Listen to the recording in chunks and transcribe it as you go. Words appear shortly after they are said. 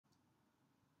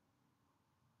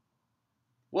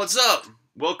What's up?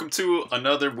 Welcome to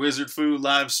another Wizard Food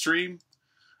live stream.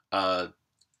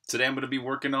 Today I'm going to be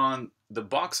working on the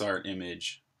box art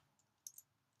image.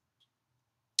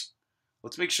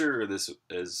 Let's make sure this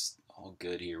is all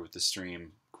good here with the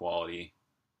stream quality.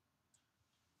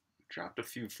 Dropped a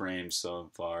few frames so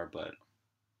far, but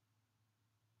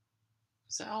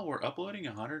is that all we're uploading?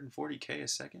 140k a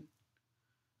second?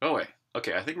 Oh wait,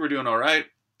 okay, I think we're doing all right.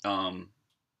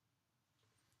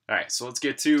 All right, so let's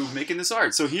get to making this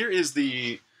art. So here is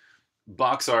the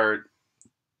box art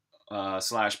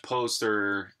slash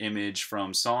poster image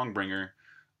from Songbringer.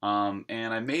 And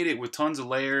I made it with tons of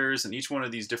layers, and each one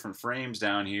of these different frames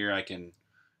down here, I can,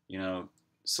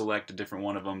 select a different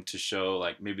one of them to show,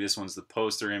 like maybe this one's the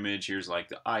poster image, here's like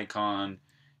the icon,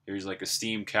 here's like a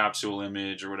Steam capsule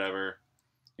image or whatever.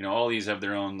 All these have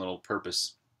their own little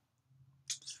purpose.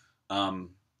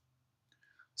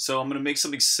 So I'm going to make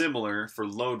something similar for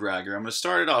Lowdragger. I'm going to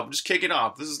start it off, just kick it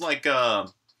off. This is like,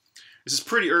 this is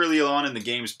pretty early on in the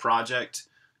game's project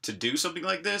to do something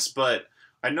like this, but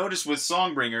I noticed with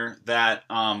Songbringer that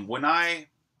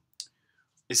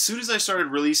as soon as I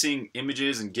started releasing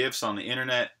images and GIFs on the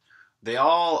internet, they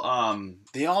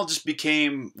all just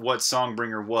became what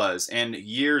Songbringer was. And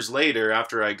years later,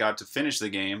 after I got to finish the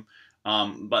game,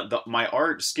 my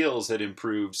art skills had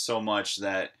improved so much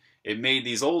that it made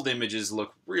these old images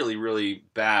look really, really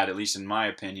bad, at least in my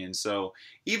opinion. So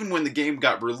even when the game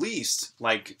got released,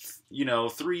 like,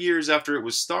 3 years after it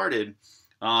was started,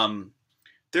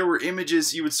 there were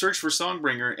images. You would search for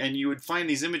Songbringer, and you would find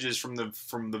these images from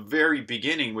the very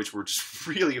beginning, which were just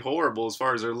really horrible as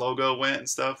far as their logo went and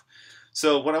stuff.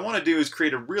 So what I want to do is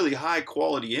create a really high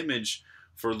quality image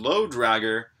for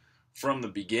Lowdragger from the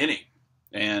beginning,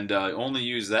 and only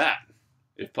use that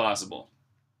if possible.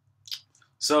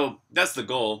 So that's the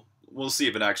goal. We'll see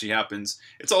if it actually happens.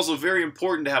 It's also very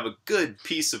important to have a good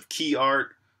piece of key art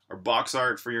or box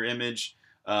art for your image,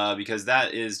 because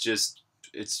that is just,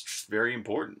 it's very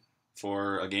important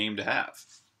for a game to have.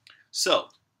 So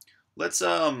let's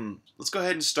go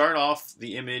ahead and start off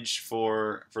the image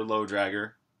for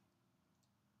Lowdragger.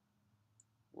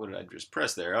 What did I just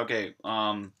press there? Okay.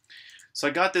 So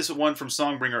I got this one from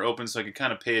Songbringer open so I could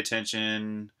kind of pay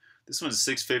attention. This one's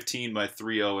 615 by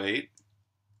 308.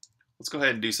 Let's go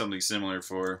ahead and do something similar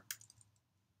for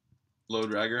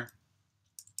Lowdragger.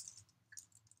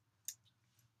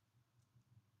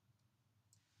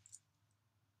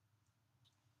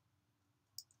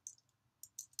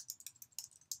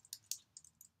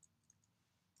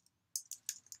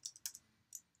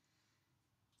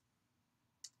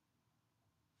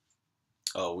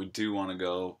 Oh, we do want to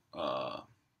go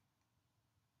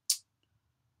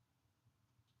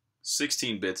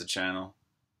 16 bits a channel.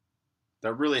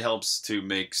 That really helps to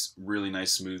make really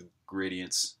nice smooth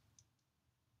gradients.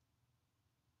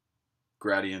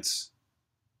 Man,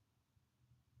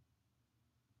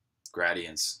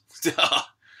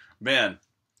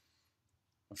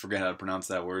 I forget how to pronounce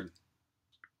that word.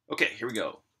 Okay, here we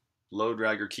go.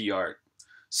 Lowdragger key art.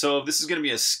 So this is going to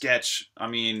be a sketch. I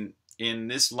mean, in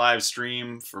this live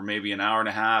stream for maybe an hour and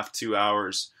a half, 2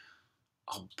 hours,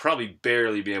 I'll probably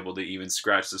barely be able to even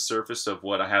scratch the surface of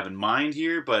what I have in mind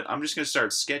here, but I'm just going to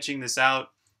start sketching this out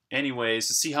anyways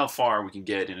to see how far we can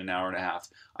get in an hour and a half.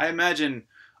 I imagine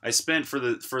I spent for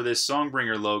this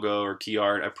Songbringer logo or key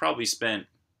art, I probably spent,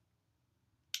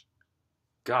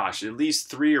 gosh, at least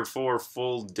 3 or 4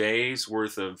 full days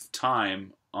worth of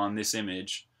time on this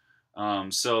image.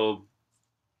 So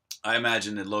I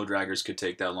imagine that Lowdraggers could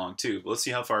take that long too. But let's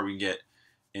see how far we can get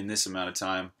in this amount of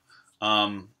time.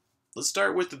 Let's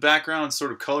start with the background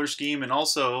sort of color scheme, and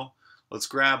also let's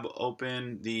grab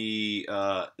open the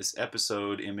this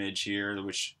episode image here,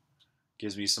 which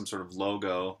gives me some sort of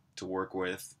logo to work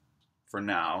with for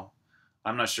now.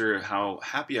 I'm not sure how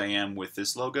happy I am with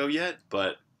this logo yet,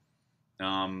 but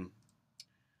down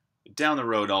the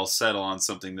road I'll settle on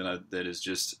something that is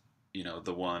just,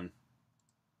 the one.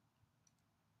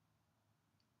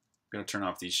 I'm gonna turn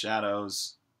off these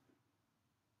shadows.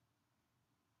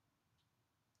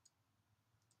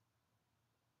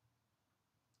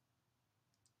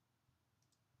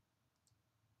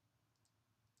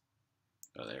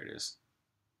 Oh, there it is.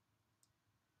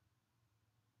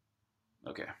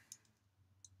 Okay.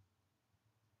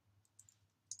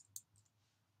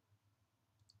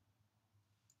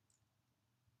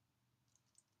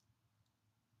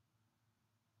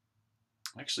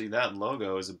 Actually, that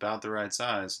logo is about the right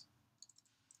size.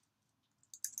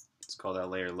 Let's call that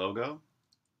layer logo.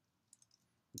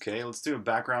 Okay, let's do a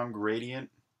background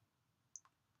gradient.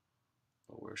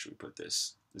 Oh, where should we put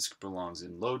this? This belongs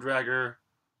in Lowdragger,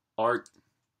 art.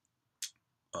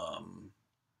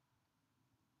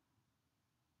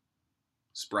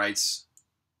 sprites,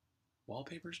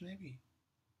 wallpapers maybe?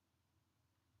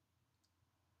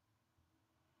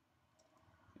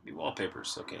 Maybe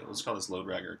wallpapers. Okay, let's call this load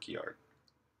ragger key art.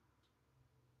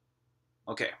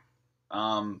 Okay,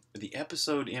 the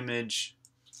episode image,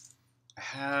 I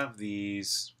have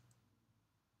these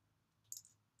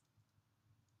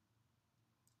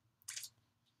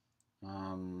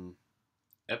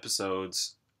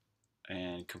episodes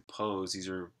and compose. These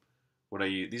are what I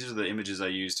use. These are the images I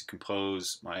use to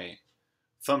compose my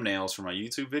thumbnails for my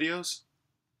YouTube videos.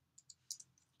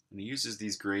 And it uses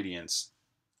these gradients.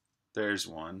 There's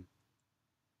one.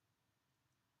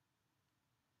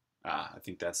 I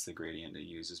think that's the gradient it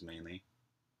uses mainly.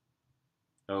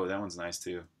 Oh, that one's nice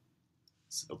too.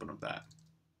 Let's open up that.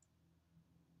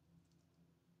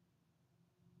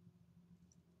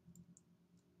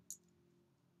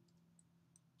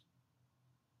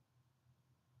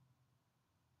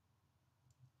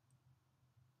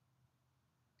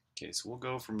 Okay, so we'll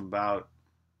go from about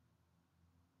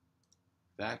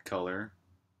that color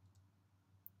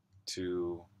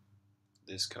to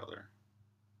this color.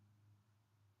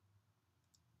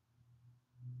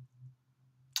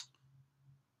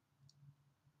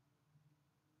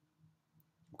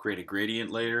 We'll create a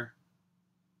gradient layer.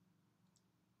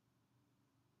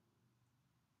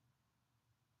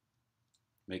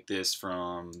 Make this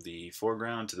from the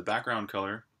foreground to the background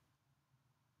color.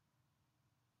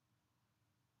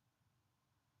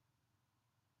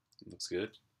 Looks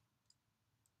good.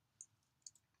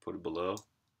 Put it below.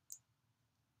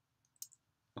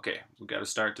 Okay, we got a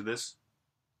start to this.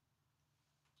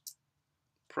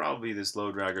 Probably this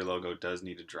load ragger logo does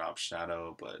need a drop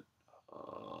shadow, but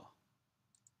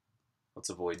let's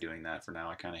avoid doing that for now.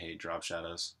 I kind of hate drop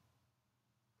shadows.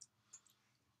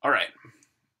 All right,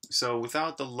 so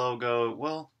without the logo,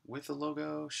 well, with the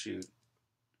logo, shoot.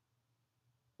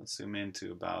 Let's zoom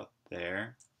into about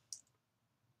there.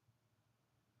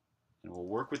 And we'll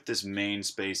work with this main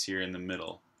space here in the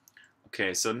middle.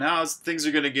 Okay, so now things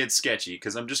are going to get sketchy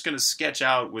because I'm just going to sketch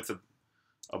out with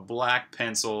a black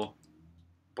pencil,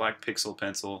 black pixel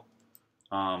pencil,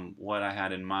 what I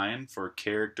had in mind for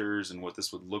characters and what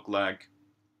this would look like.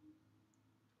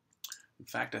 In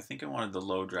fact, I think I wanted the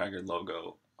load ragger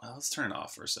logo. Well, let's turn it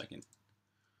off for a second.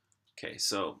 Okay,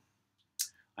 so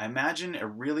I imagine a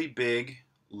really big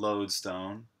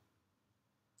lodestone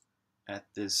at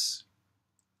this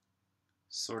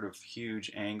sort of huge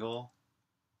angle.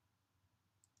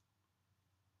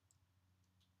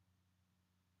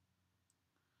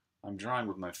 I'm drawing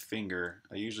with my finger.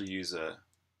 I usually use a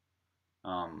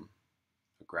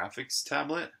graphics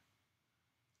tablet,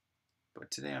 but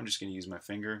today I'm just going to use my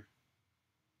finger.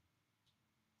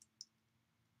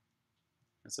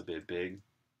 That's a bit big.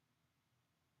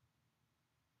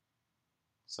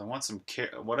 So I want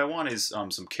what I want is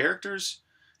some characters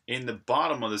in the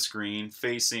bottom of the screen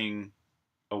facing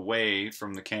away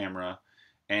from the camera,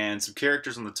 and some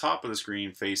characters on the top of the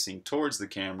screen facing towards the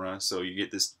camera, so you get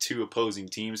this two opposing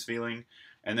teams feeling,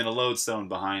 and then a lodestone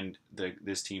behind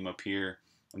this team up here,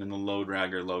 and then the load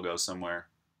ragger logo somewhere.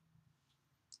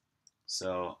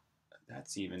 So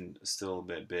that's even still a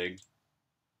bit big.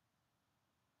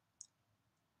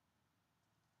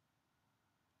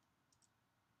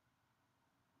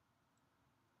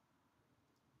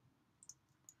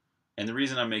 And the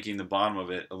reason I'm making the bottom of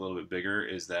it a little bit bigger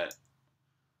is that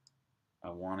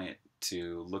I want it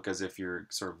to look as if you're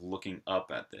sort of looking up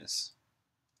at this.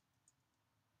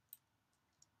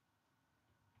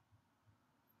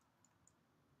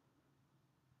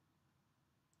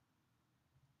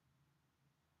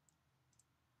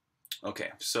 Okay,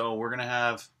 so we're gonna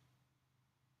have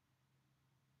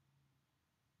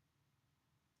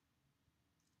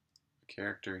a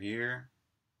character here.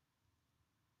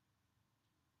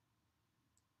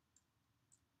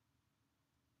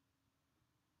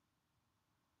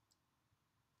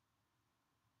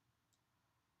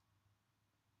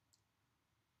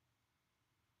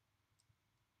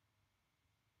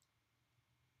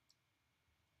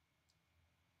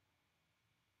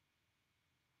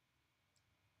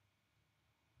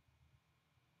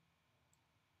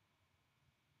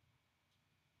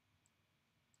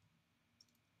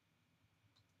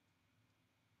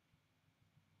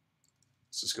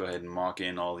 Let's just go ahead and mock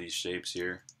in all these shapes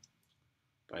here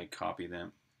by copying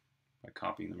them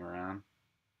around.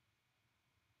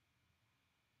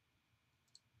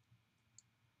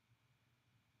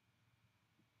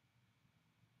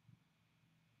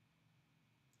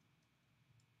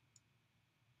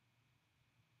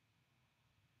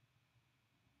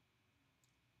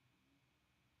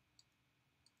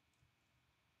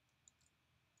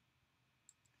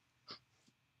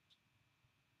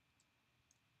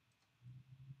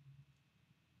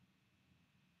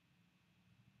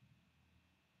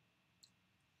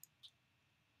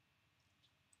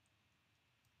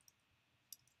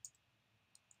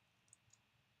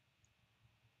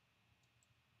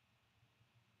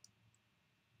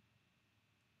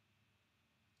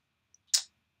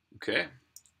 Okay.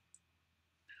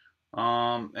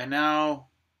 And now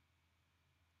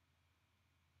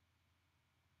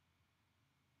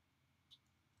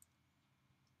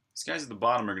these guys at the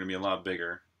bottom are going to be a lot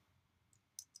bigger.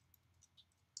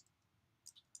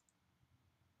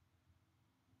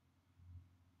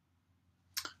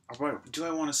 Do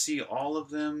I want to see all of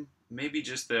them? Maybe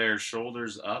just their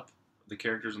shoulders up, the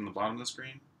characters on the bottom of the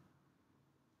screen?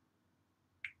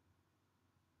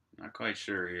 Not quite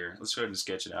sure here. Let's go ahead and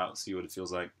sketch it out, see what it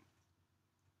feels like.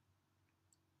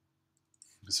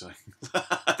 So,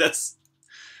 that's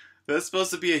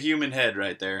supposed to be a human head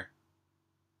right there.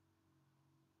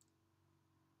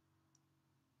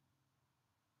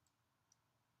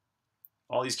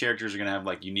 All these characters are going to have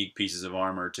like unique pieces of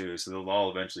armor too, so they'll all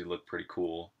eventually look pretty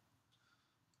cool.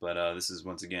 But this is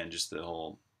once again just the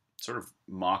whole sort of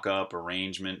mock-up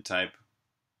arrangement type.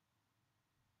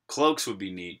 Cloaks would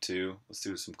be neat too. Let's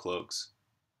do some cloaks.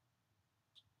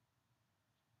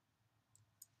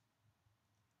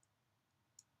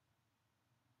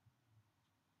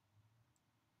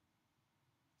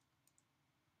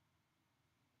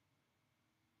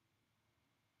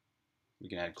 We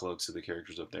can add cloaks to the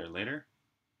characters up there later.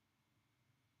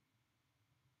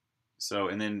 So,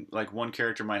 and then like one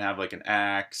character might have like an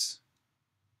axe.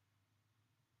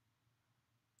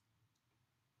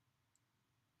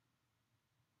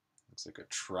 Looks like a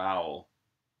trowel.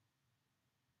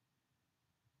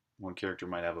 One character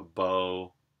might have a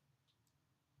bow.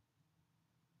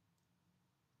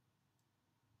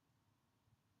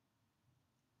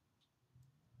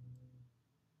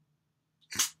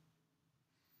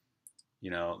 You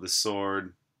know, the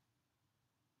sword.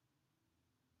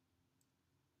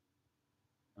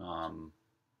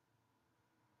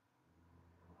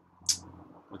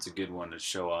 What's a good one to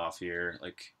show off here?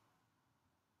 Like,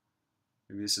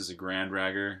 maybe this is a Grand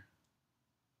Ragger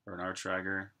or an Arch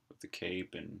Ragger with the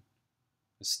cape and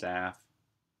the staff.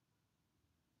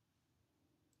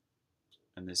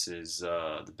 And this is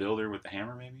the Builder with the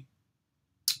hammer, maybe?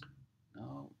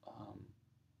 No.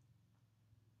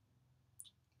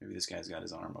 Maybe this guy's got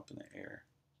his arm up in the air.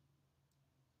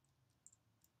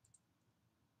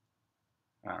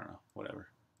 I don't know. Whatever.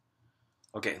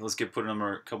 Okay, let's put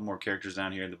a couple more characters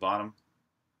down here at the bottom.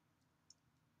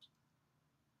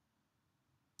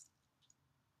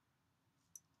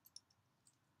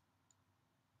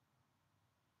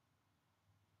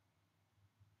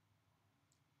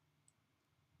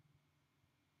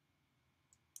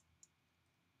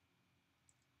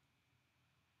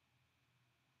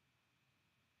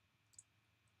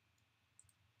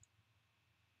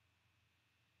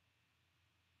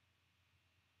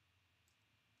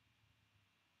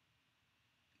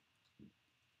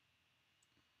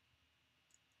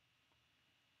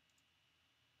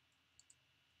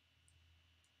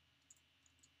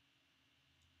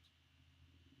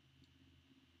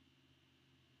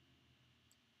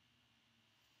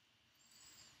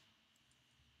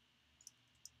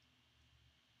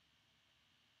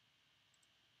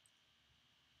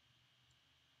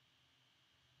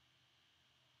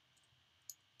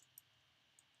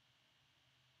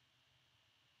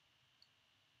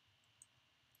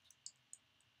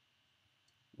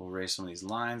 We'll erase some of these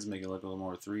lines, make it look a little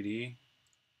more 3D.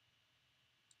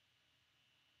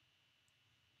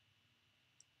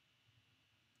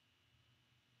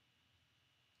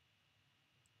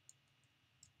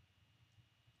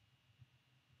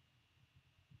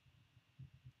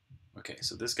 Okay,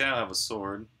 so this guy will have a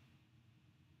sword.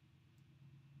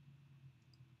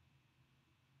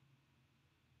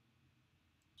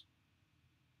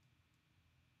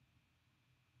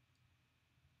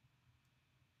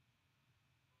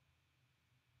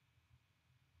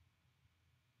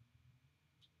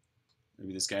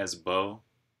 Maybe this guy has a bow.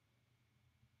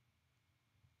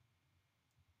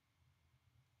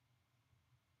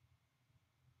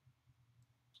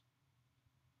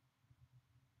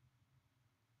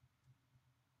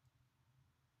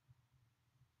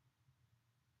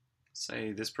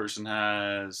 Say this person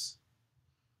has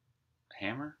a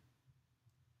hammer.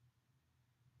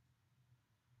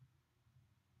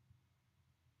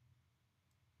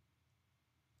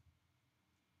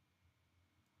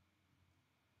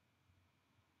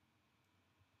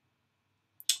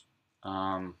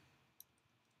 Um,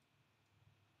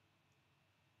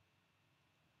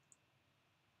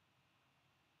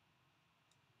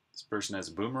 this person has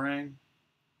a boomerang.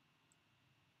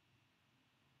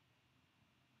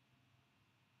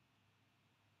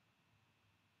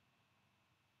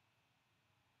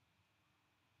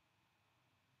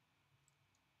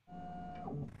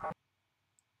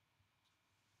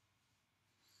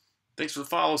 Thanks for the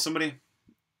follow, somebody.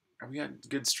 Are we got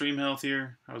good stream health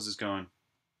here? How's this going?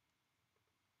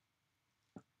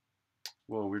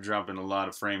 Whoa, we're dropping a lot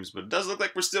of frames, but it does look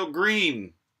like we're still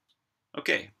green.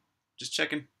 Okay, just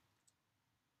checking.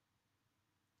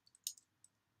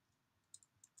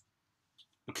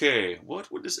 Okay, what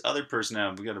would this other person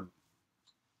have? We got a...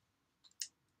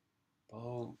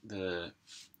 Oh, the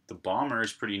bomber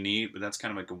is pretty neat, but that's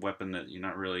kind of like a weapon that you're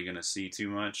not really going to see too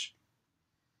much.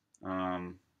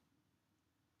 Um,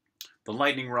 the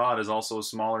lightning rod is also a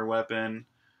smaller weapon.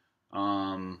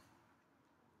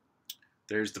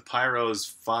 There's the pyro's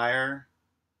fire.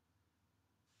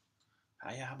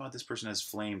 Yeah, how about this person has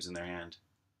flames in their hand?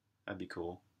 That'd be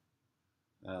cool.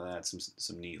 That'll add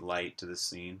some neat light to this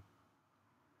scene.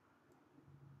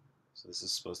 So this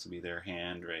is supposed to be their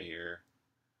hand right here,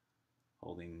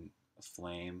 holding a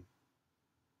flame.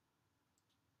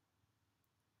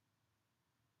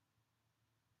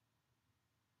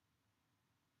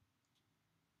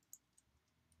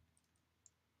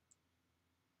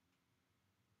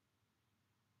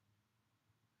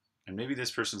 And maybe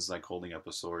this person's like holding up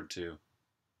a sword too.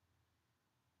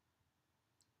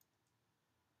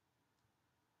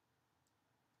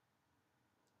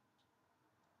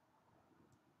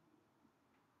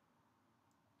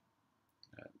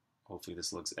 Hopefully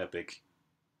this looks epic.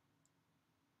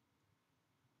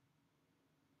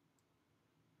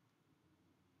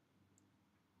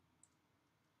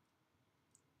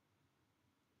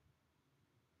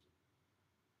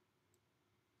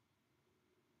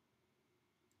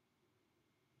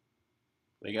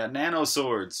 They got nano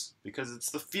swords because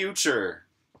it's the future.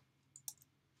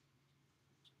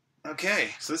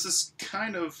 Okay, so this is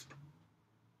kind of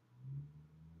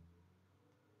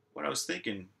what I was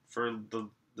thinking for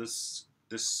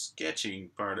the sketching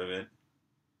part of it.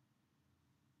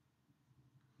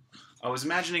 I was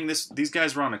imagining these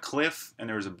guys were on a cliff and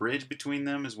there was a bridge between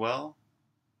them as well.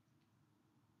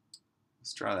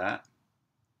 Let's try that.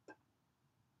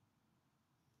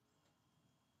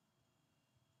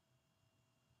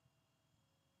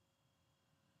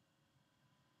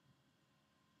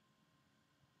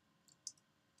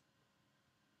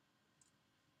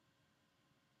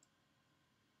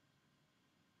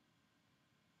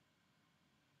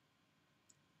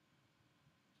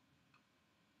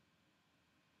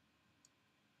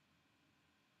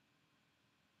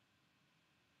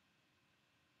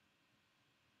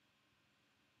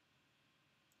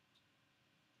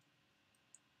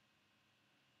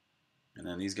 And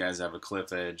then these guys have a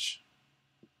cliff edge.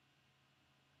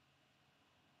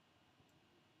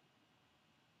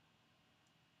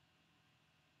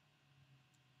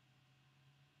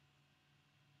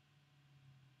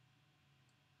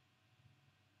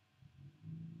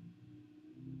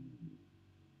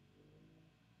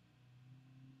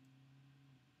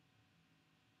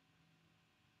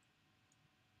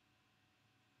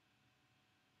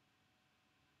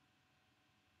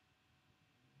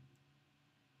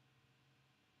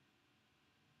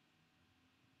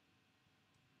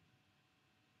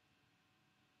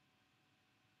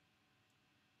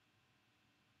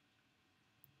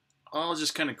 All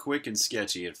just kind of quick and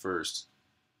sketchy at first.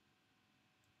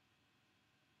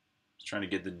 Just trying to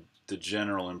get the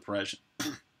general impression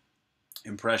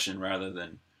rather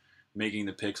than making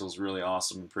the pixels really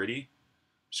awesome and pretty.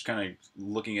 Just kind of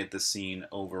looking at the scene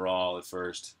overall at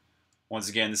first. Once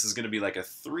again, this is going to be like a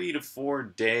 3 to 4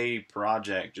 day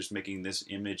project just making this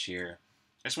image here.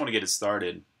 I just want to get it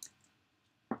started.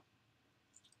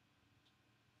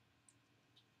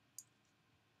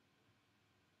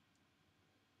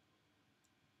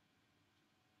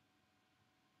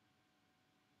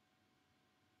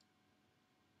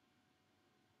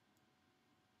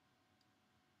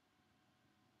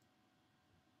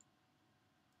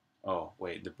 Oh,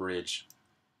 wait, the bridge.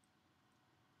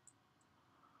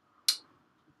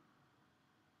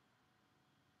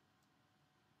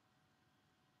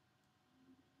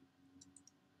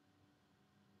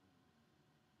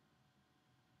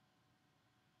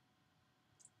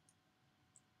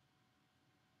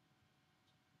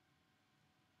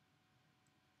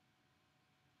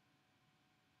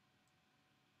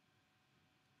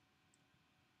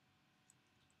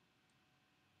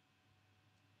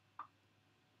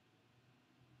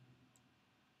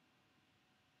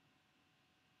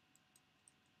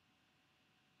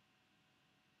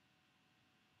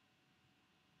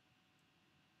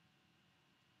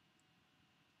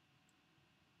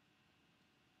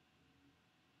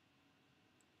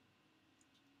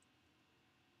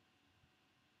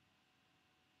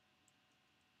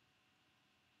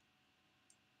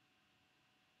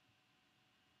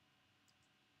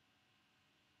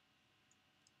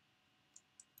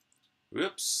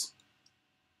 Whoops.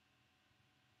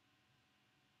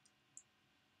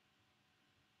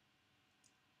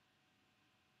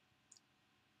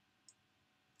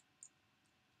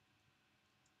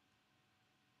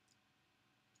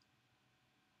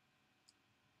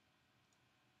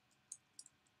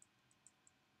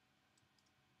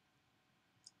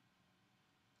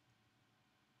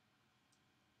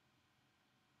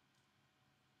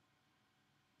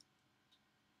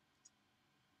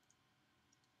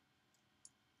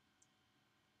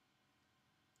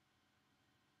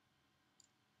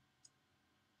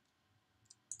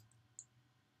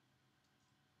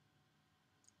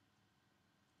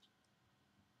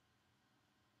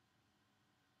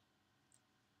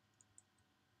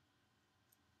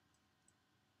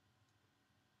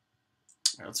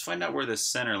 Right, let's find out where the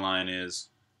center line is.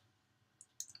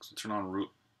 So turn on root.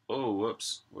 Oh,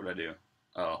 whoops. What did I do?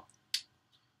 Oh.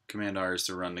 Command R is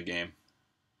to run the game.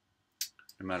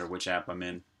 No matter which app I'm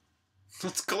in.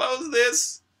 Let's close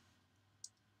this.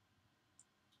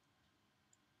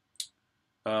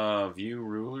 View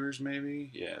rulers maybe?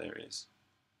 Yeah, there it is.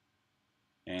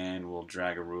 And we'll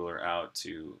drag a ruler out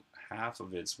to half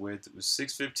of its width. It was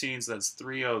 615, so that's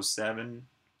 307.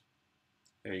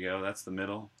 There you go, that's the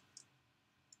middle.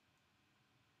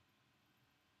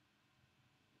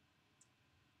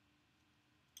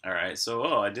 Alright,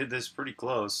 so, I did this pretty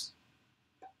close.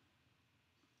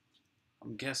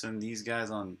 I'm guessing these guys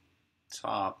on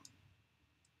top.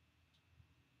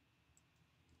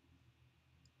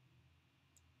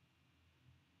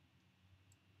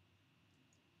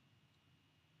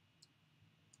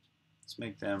 Let's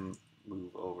make them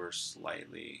move over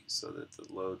slightly so that the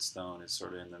lodestone is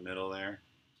sort of in the middle there.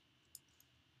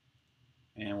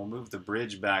 And we'll move the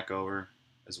bridge back over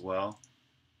as well.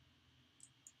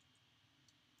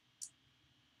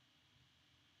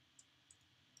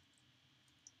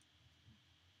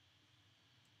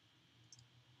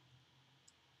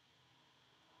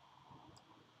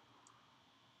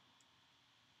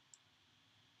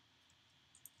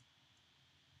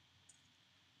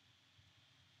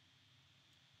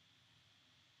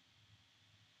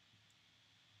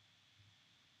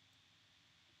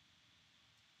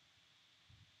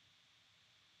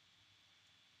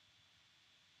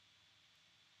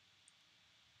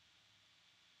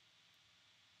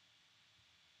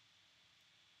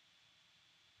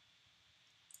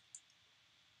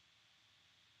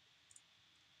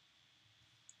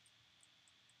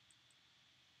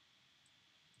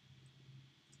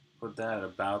 Put that at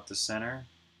about the center.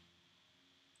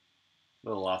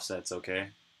 Little offset's okay.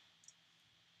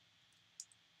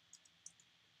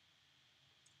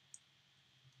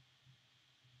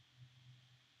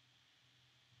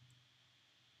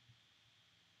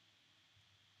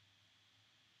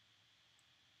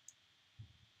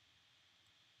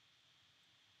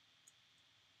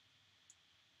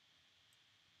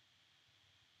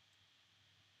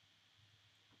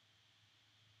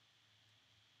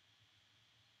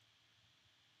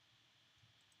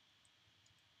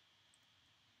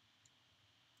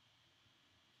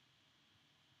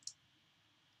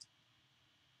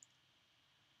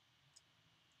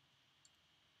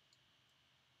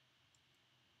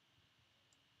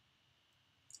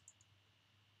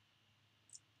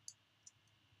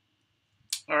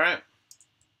 All right.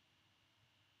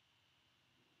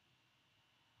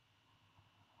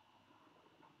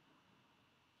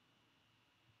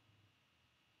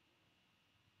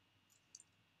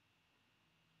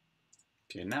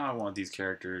 Okay, now I want these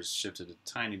characters shifted a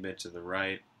tiny bit to the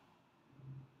right,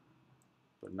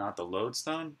 but not the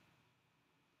lodestone.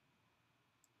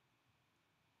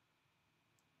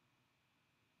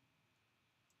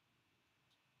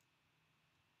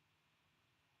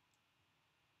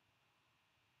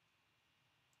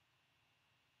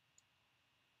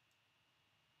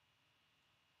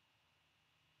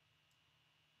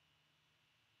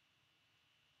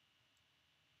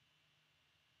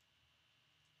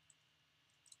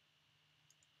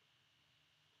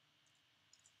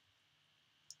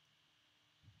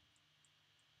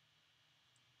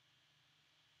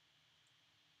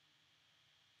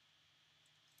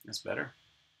 That's better.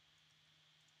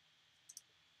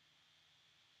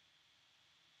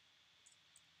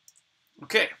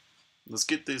 Okay, let's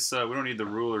get this. We don't need the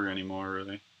ruler anymore,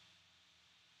 really.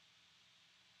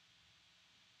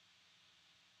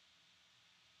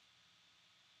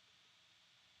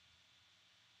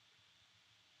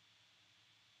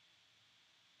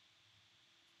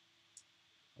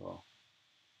 Well,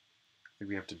 I think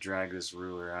we have to drag this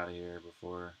ruler out of here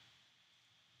before.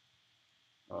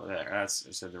 Oh, there. I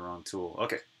said the wrong tool.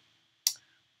 Okay.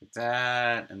 Like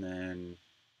that, and then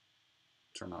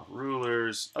turn off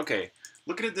rulers. Okay.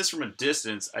 Looking at this from a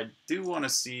distance, I do want to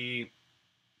see.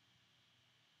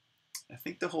 I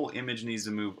think the whole image needs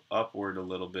to move upward a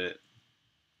little bit.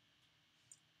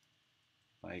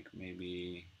 Like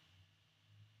maybe.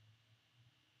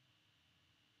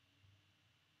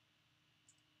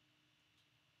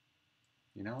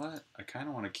 You know what? I kind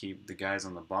of want to keep the guys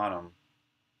on the bottom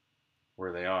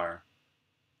where they are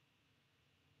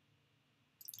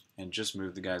and just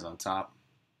move the guys on top.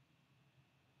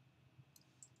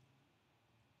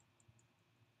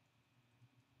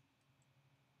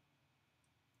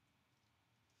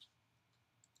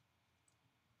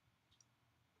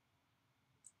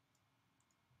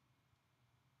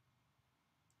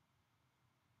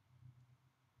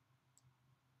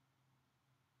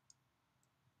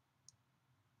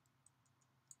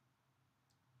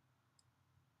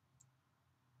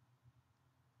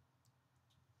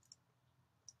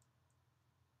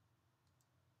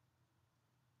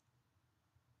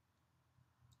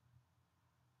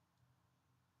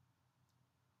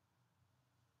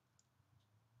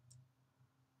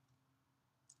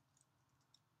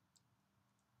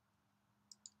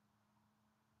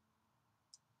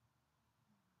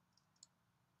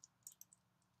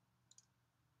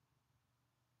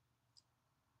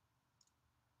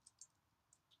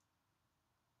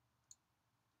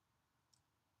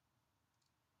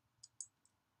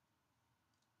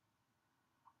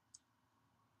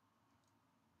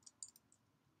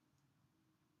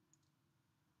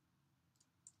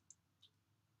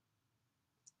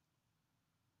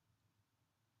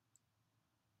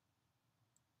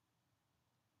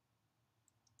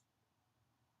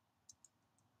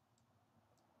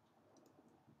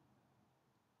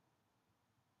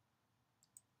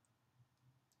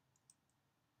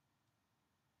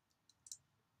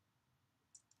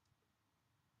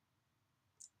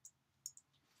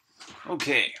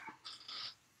 Okay.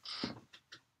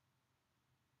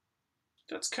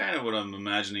 That's kind of what I'm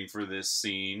imagining for this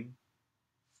scene.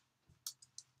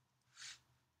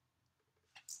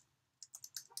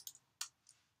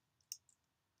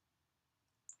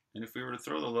 And if we were to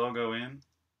throw the logo in,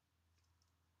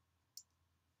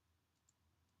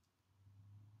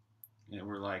 and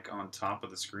we're like on top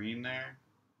of the screen there.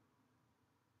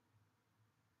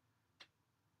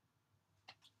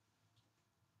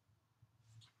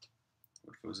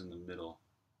 What if it was in the middle?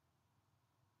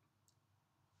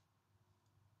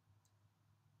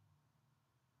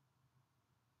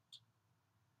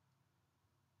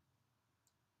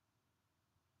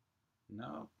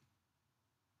 No.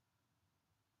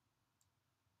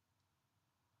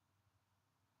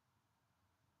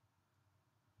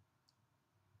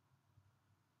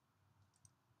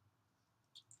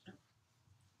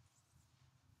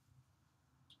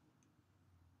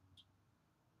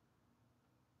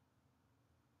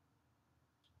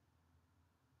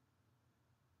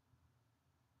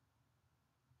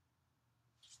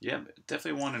 Yeah,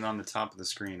 definitely want it on the top of the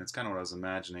screen. That's kind of what I was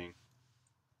imagining.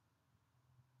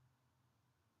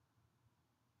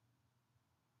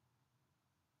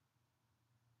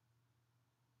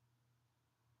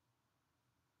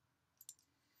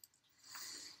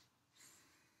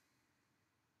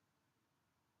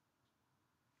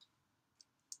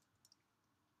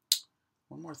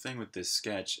 One more thing with this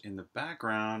sketch. In the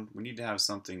background, we need to have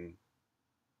something,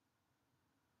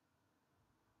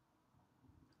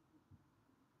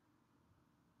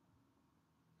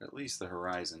 at least the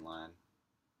horizon line.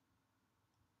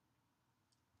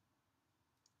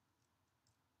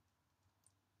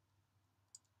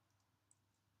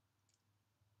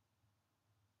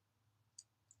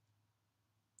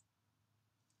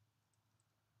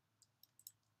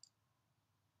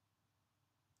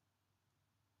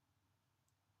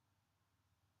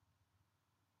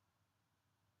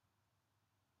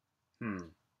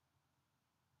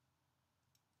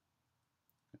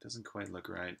 It doesn't quite look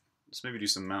right. Let's maybe do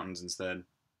some mountains instead.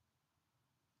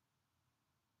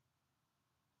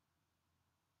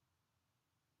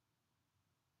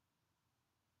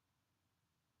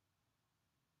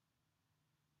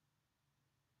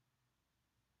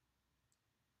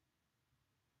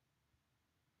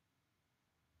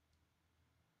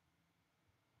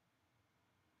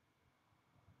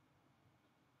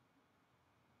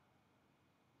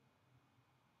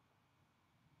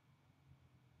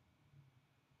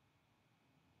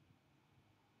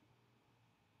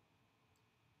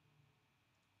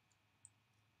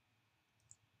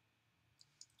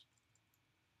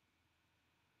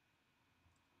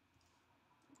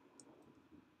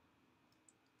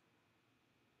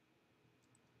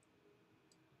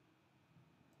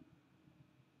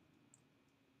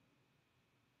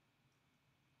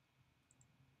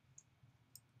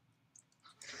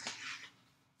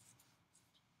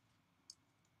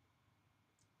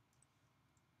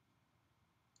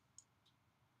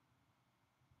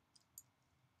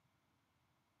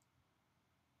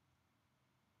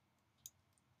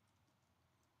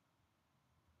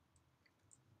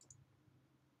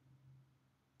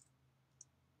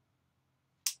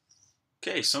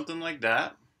 Okay, something like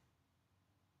that.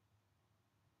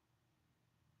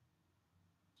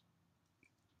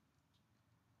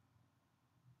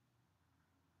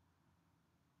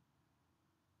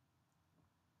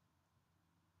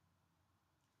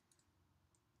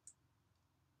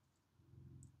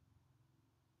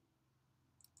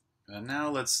 Now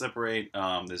let's separate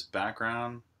this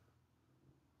background,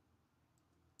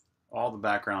 all the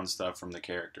background stuff from the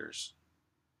characters.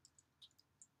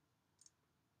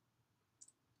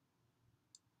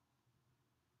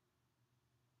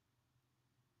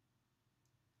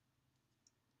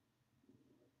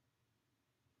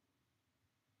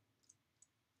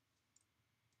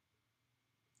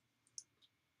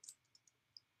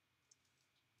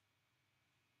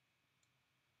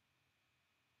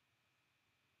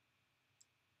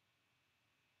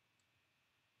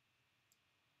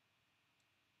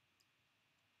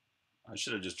 I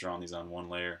should have just drawn these on one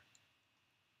layer.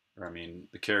 Or, I mean,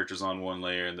 the characters on one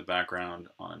layer and the background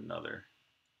on another.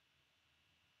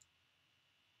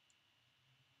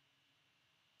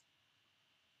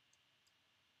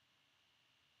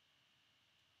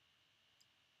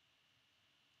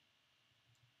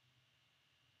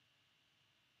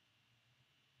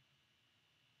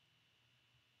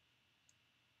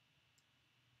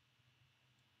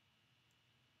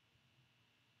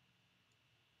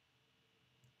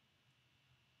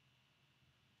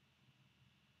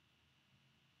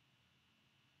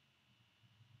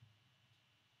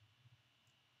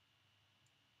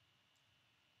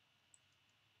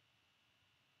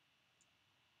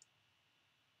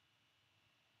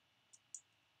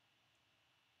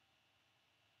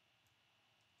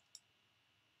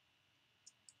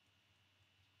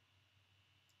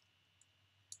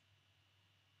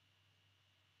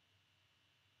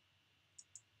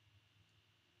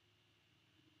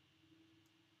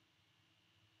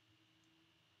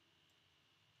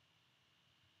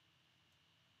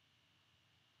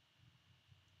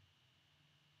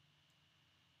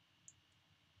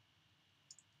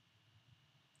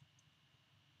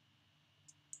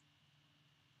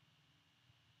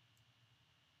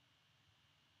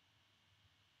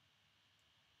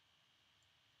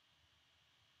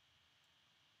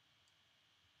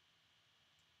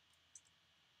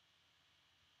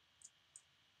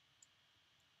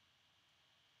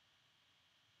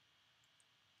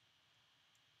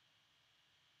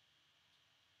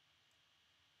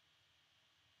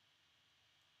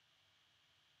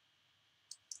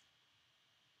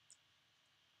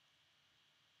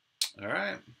 All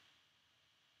right.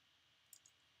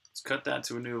 Let's cut that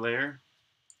to a new layer.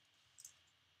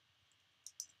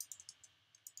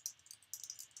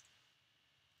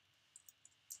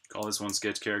 Call this one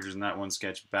sketch characters and that one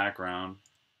sketch background.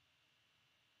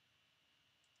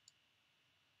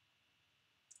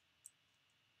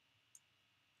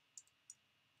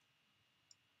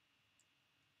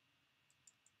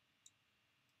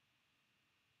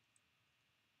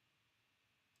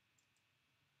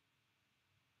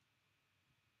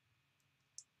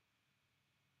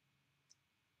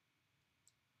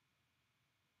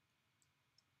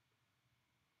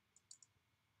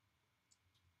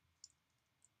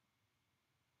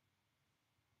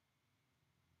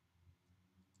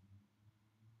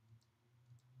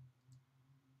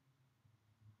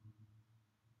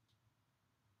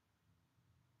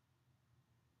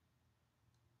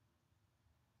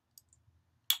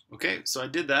 Okay, so I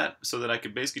did that so that I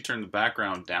could basically turn the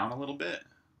background down a little bit.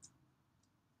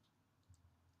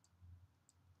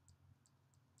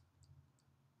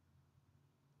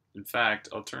 In fact,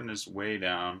 I'll turn this way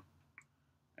down,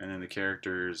 and then the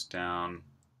characters down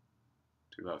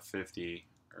to about 50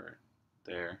 or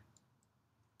there.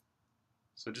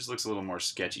 So it just looks a little more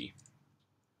sketchy.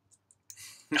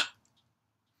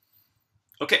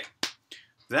 Okay,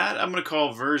 that I'm going to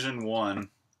call version 1,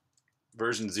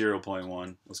 version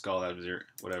 0.1. Let's call that 0,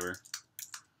 whatever.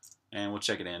 And we'll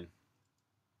check it in.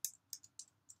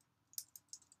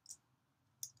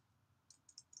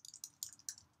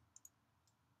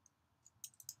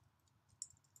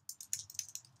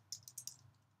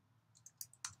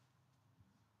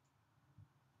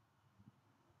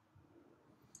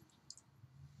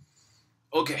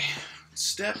 Okay,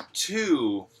 step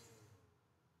 2.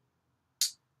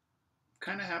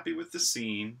 Kind of happy with the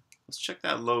scene. Let's check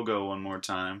that logo one more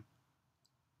time.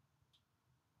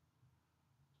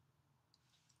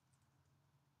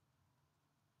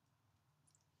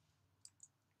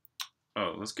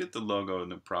 Oh, let's get the logo in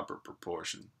the proper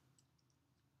proportion.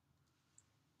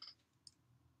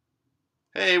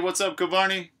 Hey, what's up,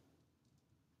 Kavarni?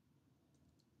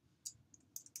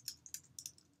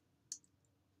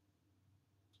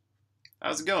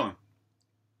 How's it going?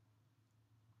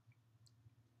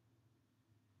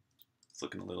 It's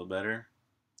looking a little better.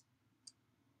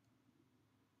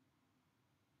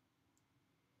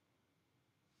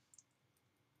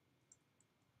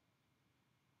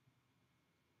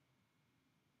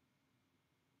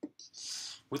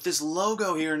 With this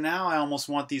logo here now, I almost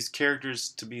want these characters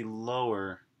to be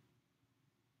lower.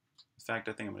 In fact,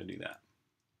 I think I'm going to do that.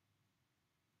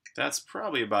 That's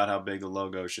probably about how big the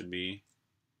logo should be.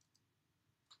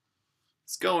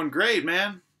 It's going great,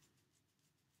 man.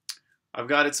 I've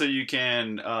got it so you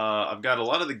can, I've got a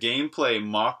lot of the gameplay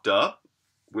mocked up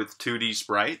with 2D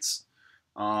sprites.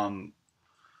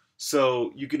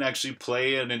 So you can actually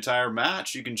play an entire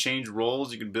match. You can change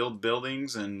roles, you can build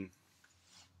buildings, and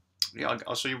yeah,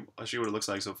 I'll show you what it looks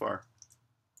like so far.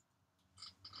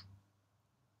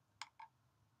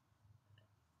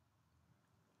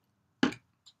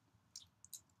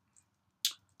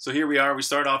 So here we are. We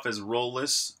start off as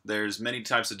role-less. There's many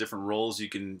types of different roles you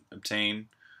can obtain.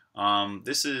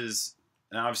 This is,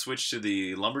 now I've switched to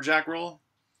the lumberjack role,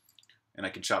 and I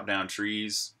can chop down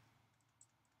trees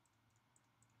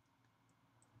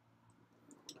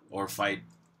or fight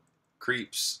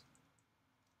creeps.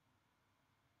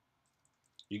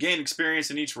 You gain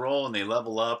experience in each role, and they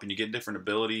level up, and you get different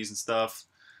abilities and stuff.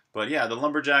 But yeah, the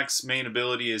lumberjack's main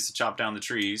ability is to chop down the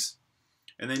trees.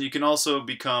 And then you can also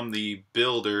become the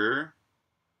builder.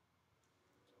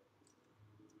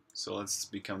 So let's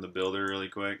become the builder really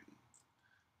quick.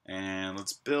 And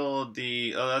let's build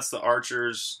the, oh, that's the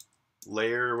archer's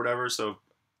lair or whatever. So,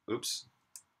 oops.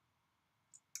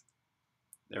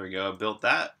 There we go, I built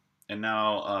that. And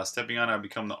now stepping on, I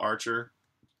become the archer.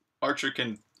 Archer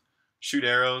can shoot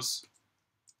arrows.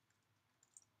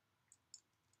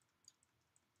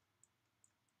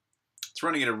 It's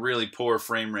running at a really poor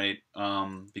frame rate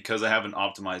because I haven't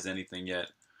optimized anything yet.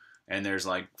 And there's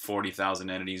like 40,000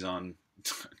 entities on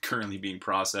currently being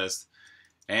processed.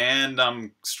 And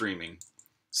I'm streaming.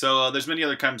 So there's many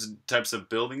other types of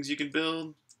buildings you can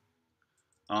build.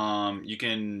 You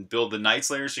can build the knight's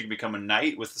lair, so you can become a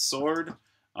knight with the sword.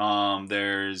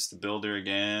 There's the builder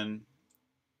again.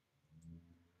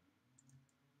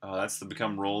 That's the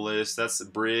become role-less. That's the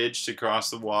bridge to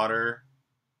cross the water.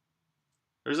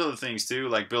 There's other things too,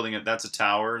 like building it. That's a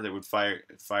tower that would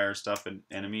fire stuff at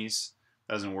enemies.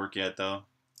 Doesn't work yet though.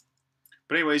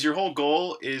 But anyways, your whole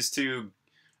goal is to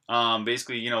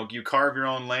basically, you carve your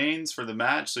own lanes for the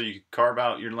match. So you carve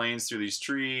out your lanes through these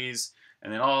trees,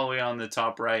 And then all the way on the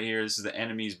top right here, this is the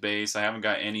enemy's base. I haven't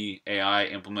got any AI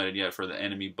implemented yet for the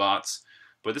enemy bots.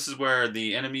 But this is where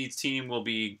the enemy team will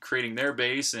be creating their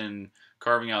base and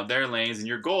carving out their lanes. And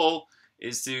your goal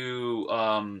is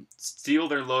to steal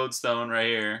their lodestone right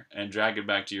here and drag it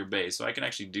back to your base. So I can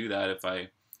actually do that if I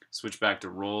switch back to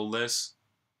role lists.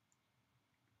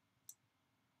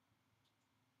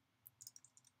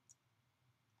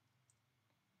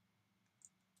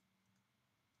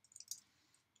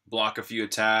 Block a few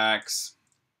attacks.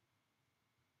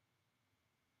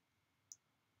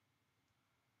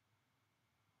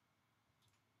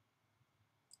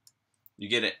 You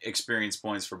get experience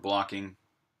points for blocking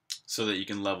so that you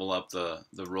can level up the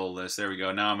role list. There we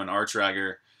go. Now I'm an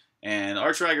Archragger, and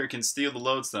Archragger can steal the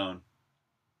lodestone.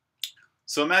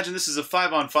 So imagine this is a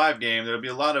 5-on-5 game. There'll be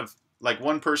a lot of, like,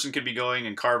 one person could be going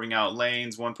and carving out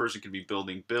lanes. One person could be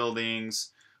building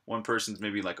buildings. One person's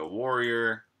maybe like a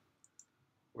warrior.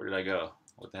 Where did I go?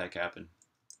 What the heck happened?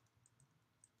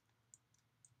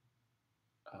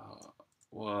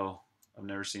 Whoa. I've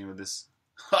never seen with this.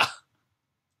 I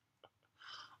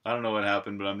don't know what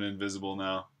happened, but I'm invisible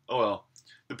now. Oh well.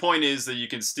 The point is that you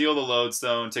can steal the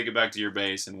lodestone, take it back to your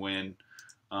base, and win.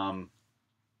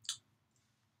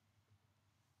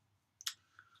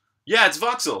 Yeah, it's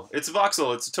voxel. It's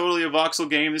voxel. It's totally a voxel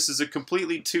game. This is a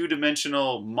completely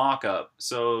two-dimensional mock-up.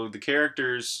 So the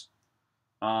characters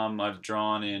I've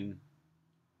drawn in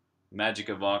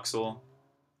Magica Voxel.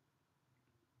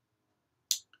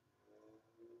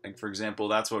 Like, for example,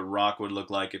 that's what Rock would look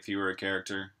like if he were a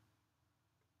character.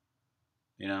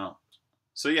 You know?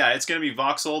 So yeah, it's going to be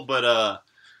voxel, but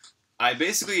I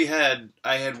basically had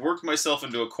worked myself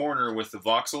into a corner with the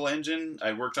voxel engine.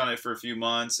 I worked on it for a few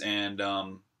months, and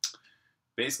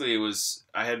basically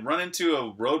I had run into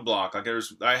a roadblock. Like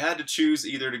I had to choose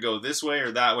either to go this way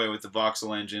or that way with the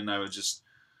voxel engine. I was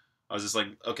just like,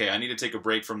 okay, I need to take a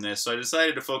break from this. So I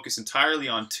decided to focus entirely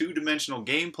on two-dimensional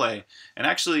gameplay. And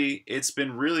actually, it's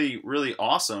been really, really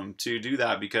awesome to do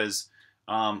that because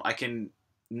I can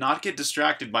not get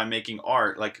distracted by making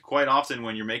art. Like, quite often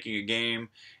when you're making a game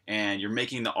and you're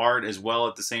making the art as well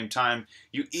at the same time,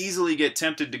 you easily get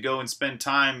tempted to go and spend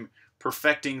time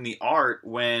perfecting the art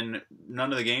when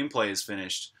none of the gameplay is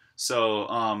finished.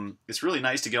 So it's really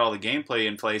nice to get all the gameplay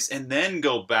in place and then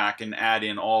go back and add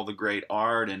in all the great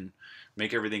art and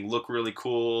make everything look really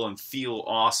cool and feel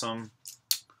awesome.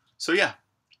 So yeah.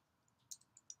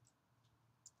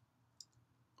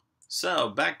 So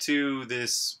back to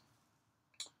this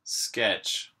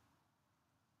sketch.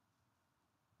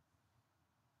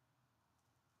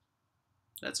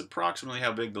 That's approximately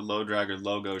how big the Loadragger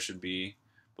logo should be.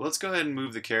 But let's go ahead and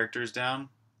move the characters down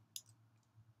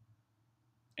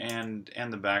and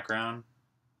the background.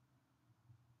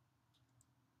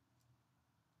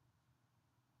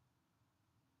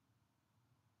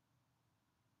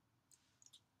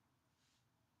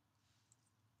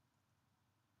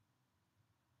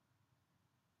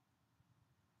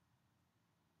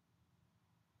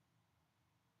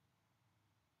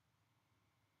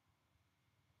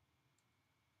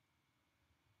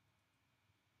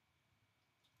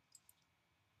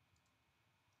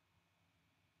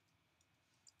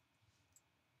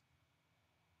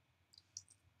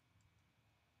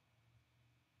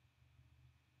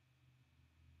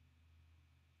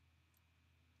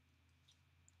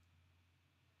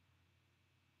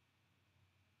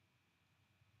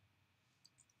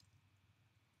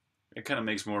 It kind of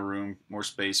makes more room, more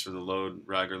space for the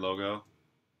Loadragger logo.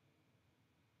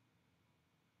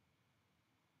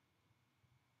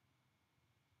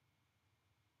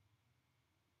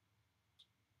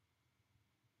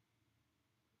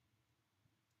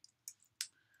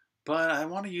 But I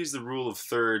want to use the rule of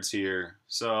thirds here.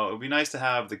 So it would be nice to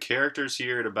have the characters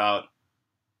here at about...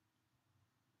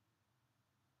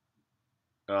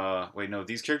 wait, no,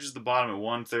 these characters at the bottom at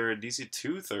 1/3, these at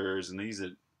 2/3, and these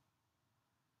at...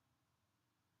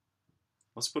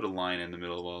 Let's put a line in the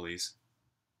middle of all these.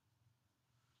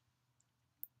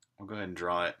 I'll go ahead and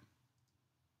draw it.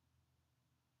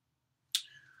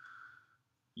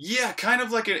 Yeah, kind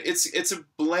of like it's a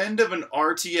blend of an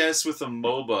RTS with a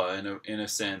MOBA in a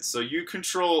sense. So you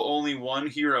control only one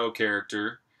hero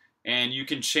character, and you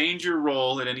can change your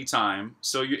role at any time.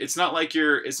 So it's not like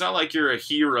you're a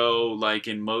hero like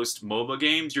in most MOBA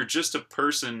games. You're just a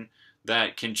person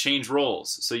that can change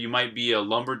roles. So you might be a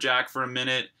lumberjack for a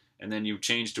minute, and then you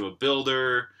change to a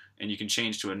builder, and you can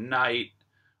change to a knight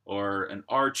or an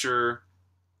archer,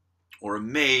 or a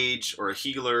mage, or a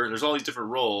healer. There's all these different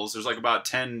roles. There's like about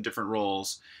 10 different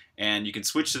roles, and you can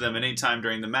switch to them at any time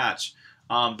during the match.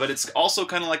 But it's also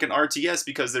kind of like an RTS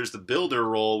because there's the builder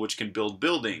role, which can build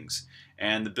buildings.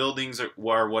 And the buildings are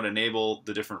what enable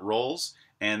the different roles,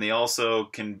 and they also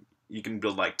you can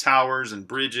build like towers and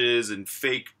bridges and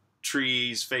fake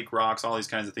trees, fake rocks, all these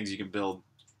kinds of things you can build.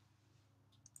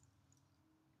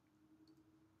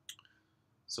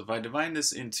 So if I divide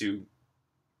this into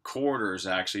quarters,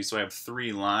 actually, so I have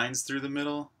 3 lines through the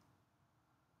middle.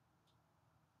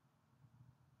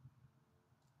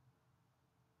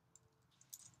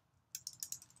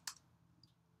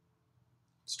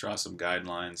 Let's draw some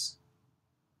guidelines.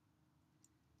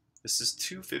 This is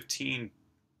 215.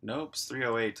 Nope, it's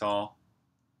 308 tall.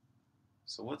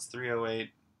 So what's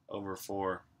 308 over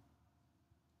 4?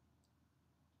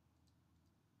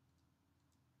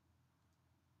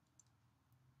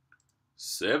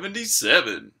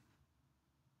 77.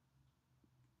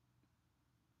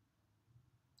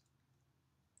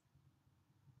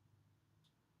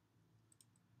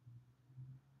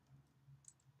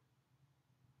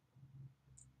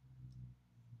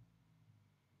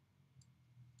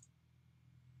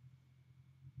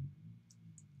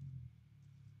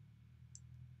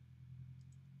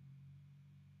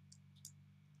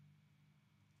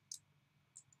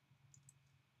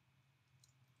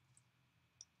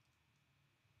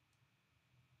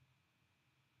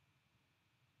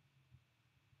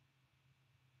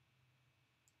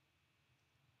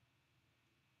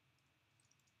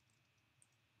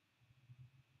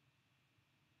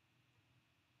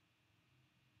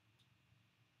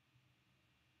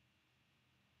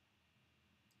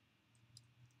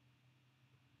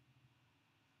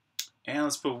 And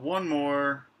let's put one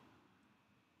more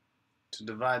to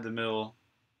divide the middle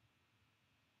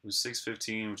with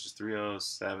 615, which is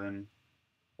 307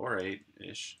 or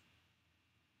 8-ish.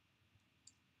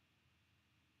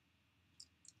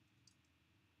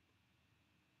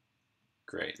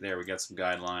 Great, there we got some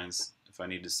guidelines. If I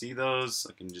need to see those,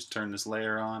 I can just turn this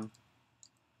layer on.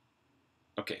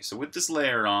 Okay, so with this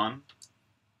layer on,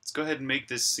 let's go ahead and make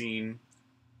this scene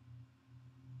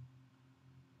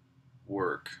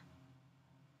work.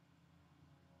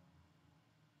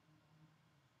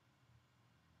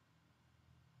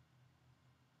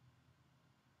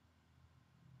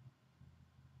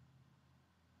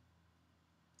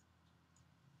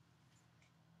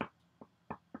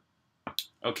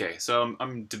 Okay, so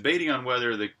I'm debating on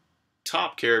whether the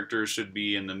top characters should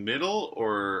be in the middle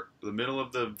or the middle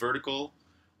of the vertical,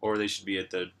 or they should be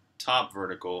at the top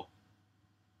vertical.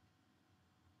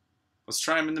 Let's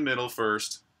try them in the middle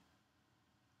first.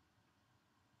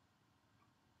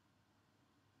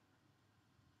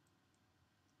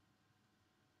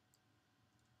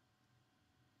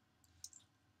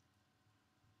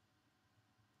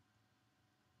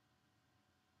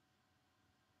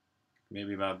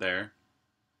 Maybe about there.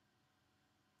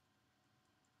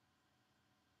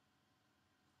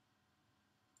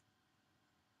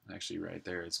 Actually, right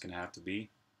there it's going to have to be.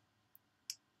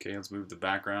 Okay, let's move the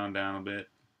background down a bit.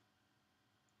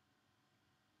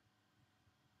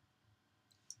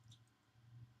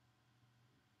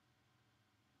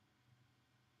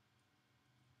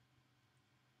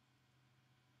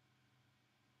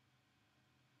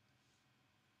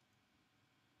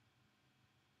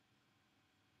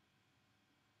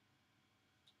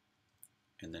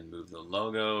 And then move the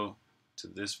logo to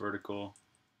this vertical.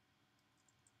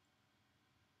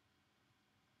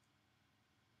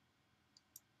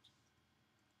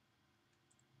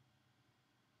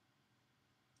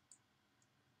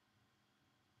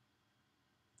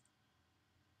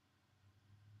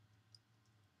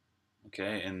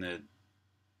 Okay, and the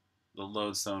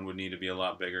lodestone would need to be a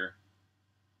lot bigger.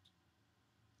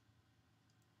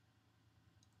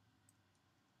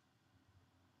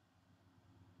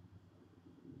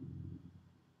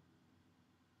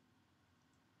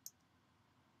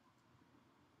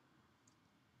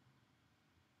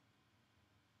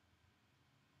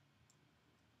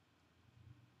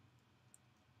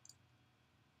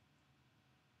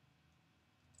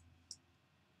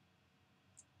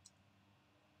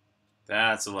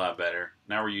 That's a lot better.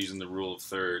 Now we're using the rule of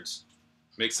thirds.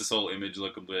 Makes this whole image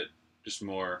look a bit just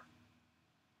more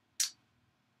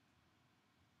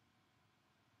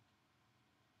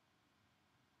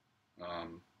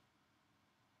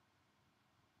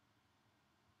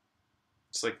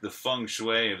it's like the feng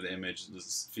shui of the image.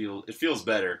 It feels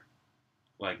better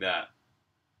like that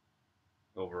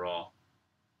overall.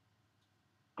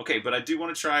 Okay, but I do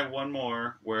want to try one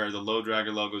more where the low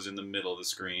dragger logo is in the middle of the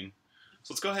screen.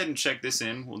 So let's go ahead and check this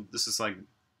in. Well, this is like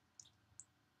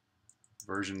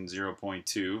version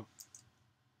 0.2.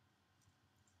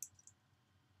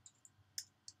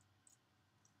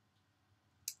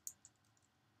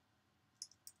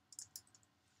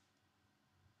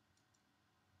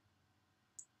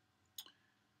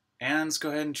 And And let's go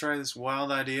ahead and try this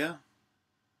wild idea.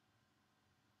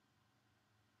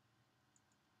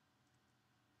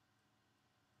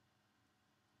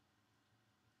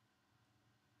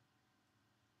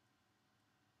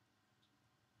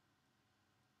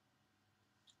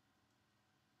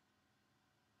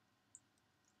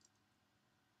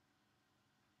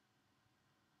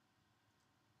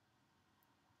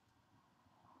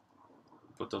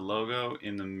 Put the logo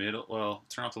in the middle. Well,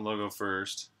 turn off the logo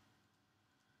first.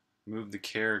 Move the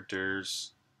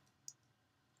characters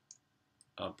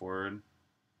upward.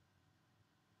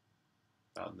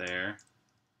 About there.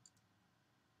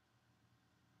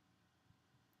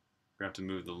 We're going to have to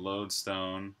move the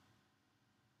lodestone.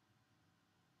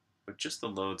 But just the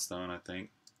lodestone, I think.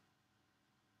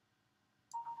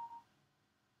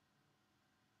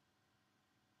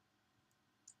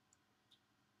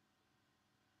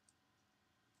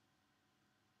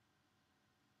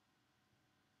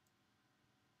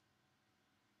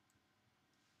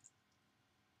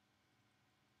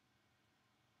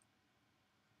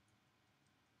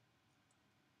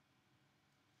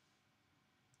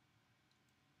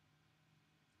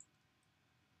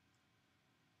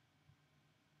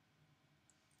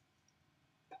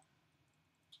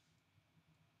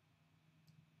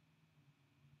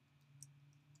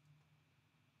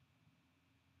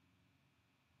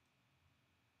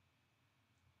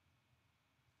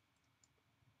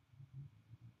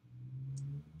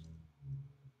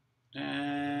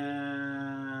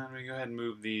 And we go ahead and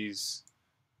move this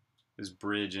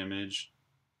bridge image,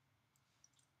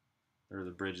 or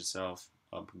the bridge itself,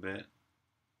 up a bit.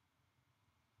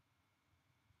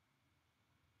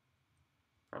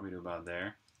 Probably to about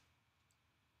there.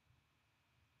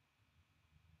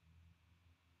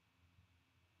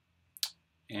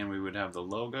 And we would have the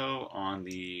logo on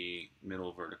the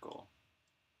middle vertical.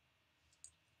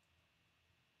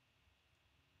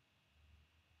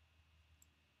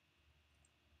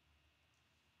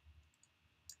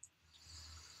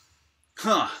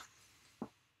 Huh.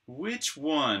 Which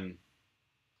one?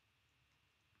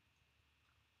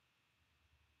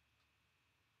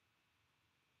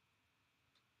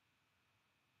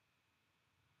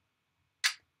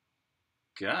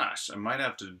 Gosh, I might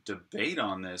have to debate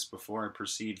on this before I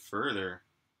proceed further.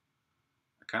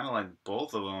 I kind of like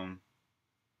both of them.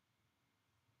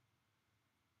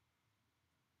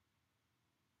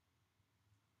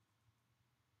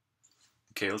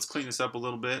 Okay, let's clean this up a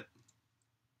little bit.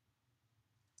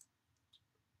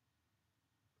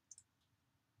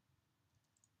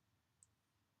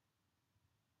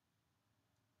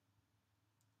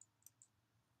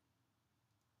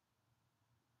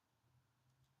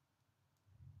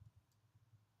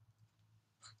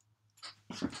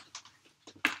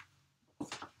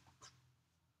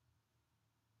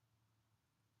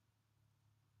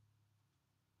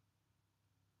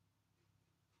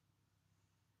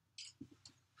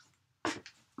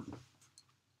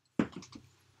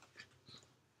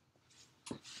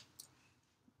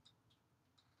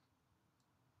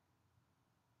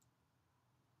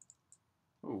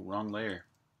 Oh, wrong layer.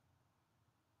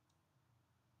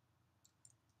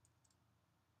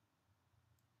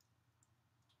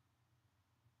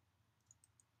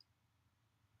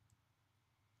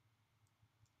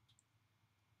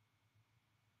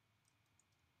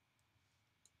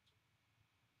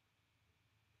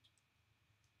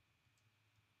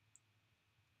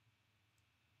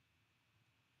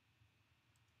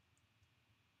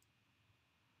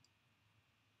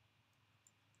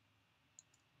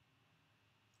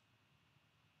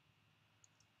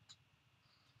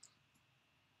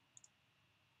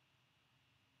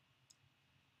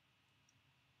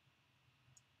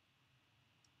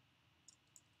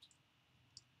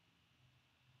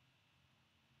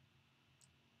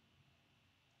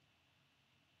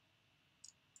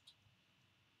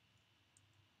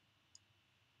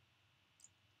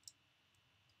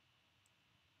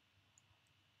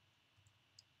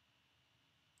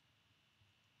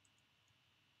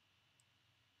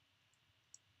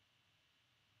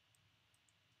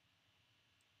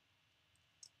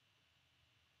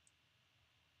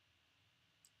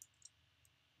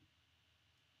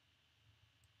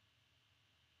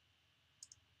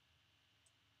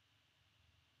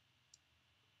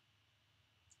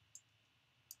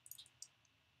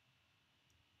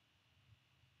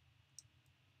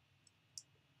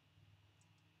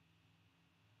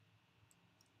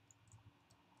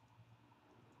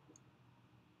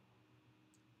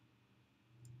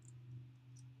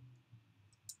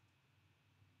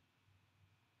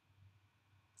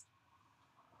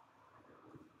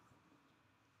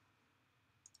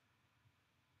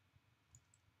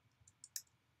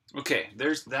 Okay,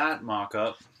 there's that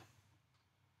mock-up.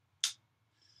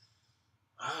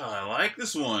 like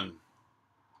this one.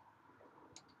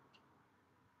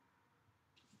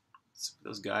 Let's see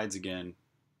those guides again.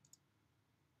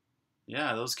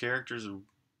 Yeah, those characters are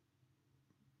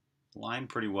lined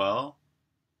pretty well.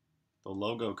 The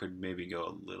logo could maybe go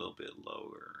a little bit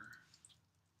lower.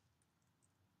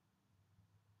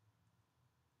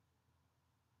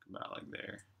 About like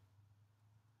there.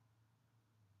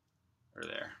 Or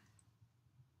there.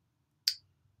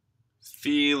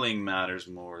 Feeling matters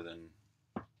more than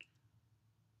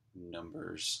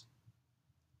numbers.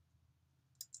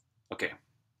 Okay.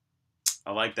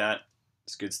 I like that.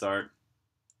 It's a good start.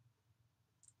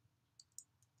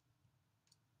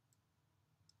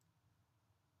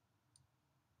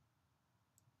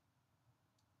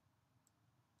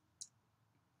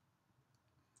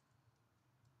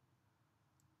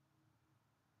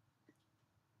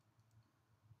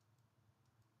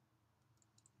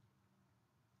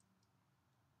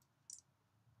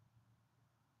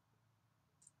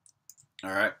 All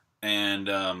right. And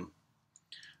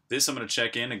this I'm going to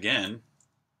check in again.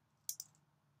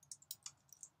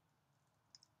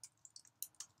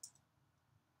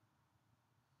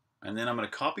 And then I'm going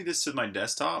to copy this to my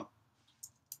desktop.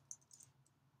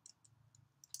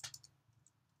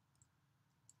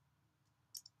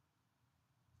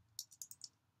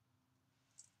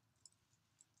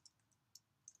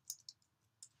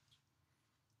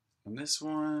 And this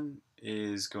one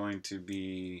is going to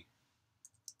be,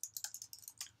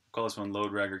 call this one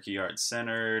Load Ragger Key Art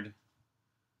Centered.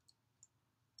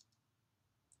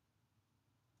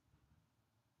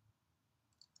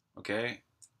 Okay,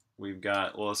 we've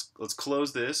got, well, let's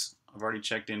close this. I've already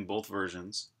checked in both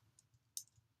versions.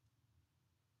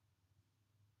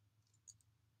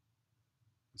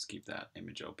 Let's keep that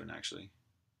image open, actually.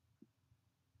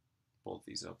 Both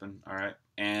these open. All right,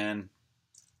 and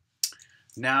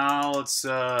now let's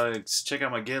check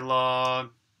out my Git log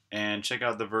and check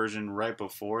out the version right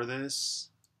before this.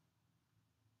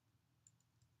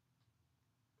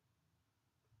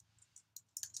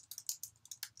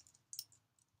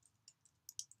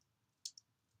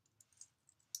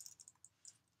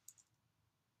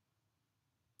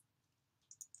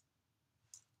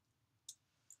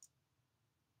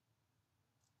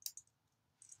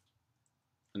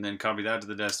 And then copy that to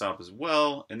the desktop as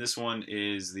well. And this one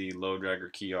is the Load Ragger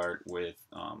key art with,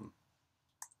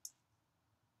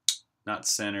 not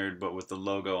centered, but with the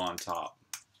logo on top.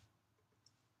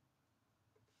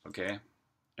 Okay.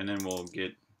 And then we'll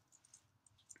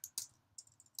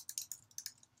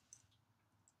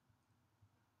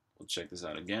check this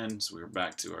out again. So we're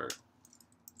back to our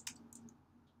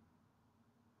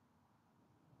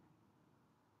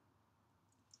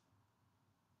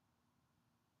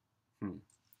I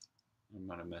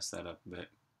might have messed that up a bit.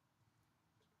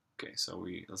 Okay, so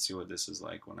let's see what this is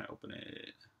like when I open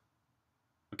it.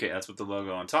 Okay, that's with the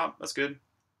logo on top. That's good.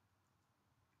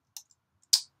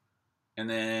 And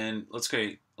then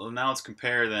now let's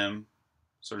compare them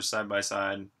sort of side by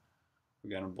side. We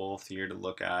got them both here to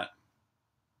look at.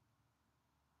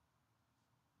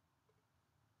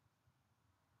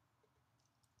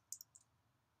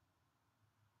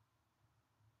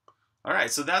 All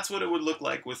right, so that's what it would look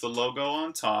like with the logo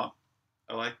on top.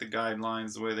 I like the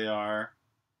guidelines the way they are.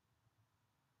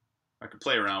 I could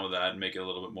play around with that and make it a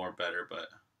little bit more better, but...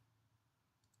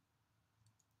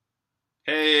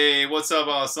 Hey, what's up,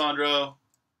 Alessandro?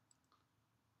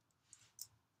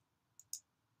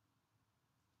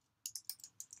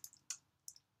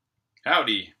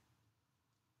 Howdy.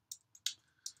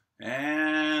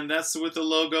 And that's with the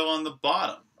logo on the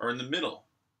bottom, or in the middle.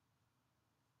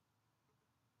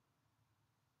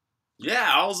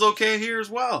 Yeah, all's okay here as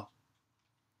well.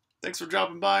 Thanks for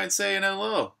dropping by and saying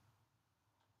hello.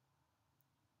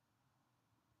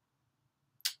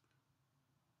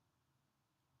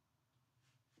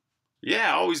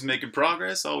 Yeah, always making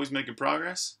progress, always making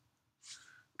progress.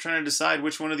 I'm trying to decide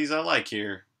which one of these I like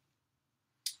here.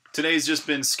 Today's just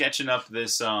been sketching up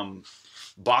this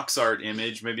box art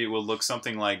image. Maybe it will look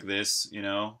something like this, you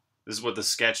know. This is what the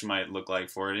sketch might look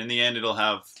like for it. In the end, it'll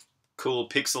have cool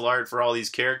pixel art for all these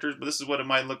characters, but this is what it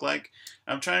might look like.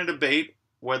 I'm trying to debate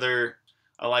whether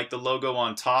I like the logo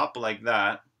on top like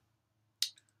that,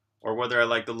 or whether I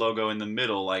like the logo in the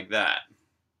middle like that.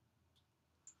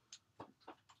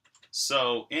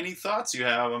 So, any thoughts you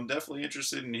have, I'm definitely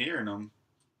interested in hearing them.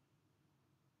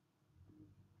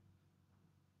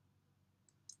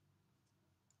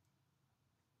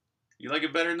 You like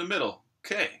it better in the middle?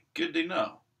 Okay, good to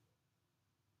know.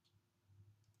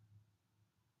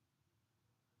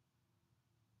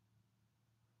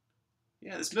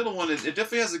 Yeah, this middle one, it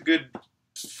definitely has a good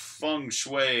feng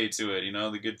shui to it, you know,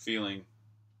 the good feeling.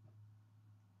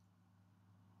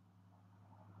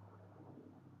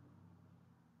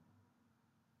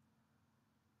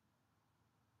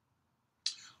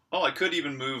 Oh, I could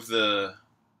even move the.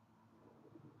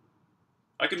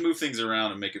 I can move things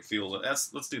around and make it feel. Let's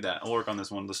do that. I'll work on this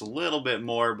one just a little bit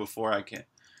more before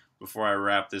I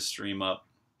wrap this stream up.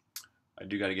 I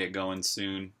do got to get going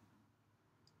soon.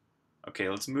 Okay,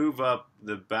 let's move up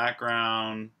the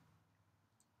background,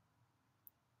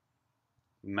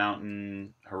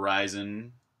 mountain,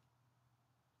 horizon.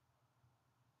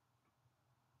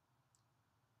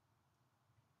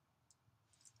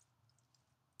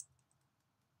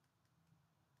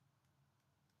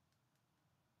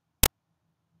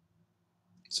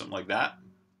 Something like that.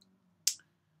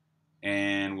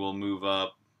 And we'll move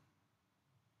up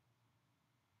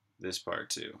this part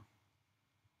too.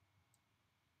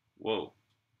 Whoa.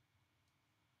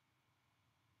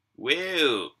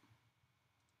 Whoa.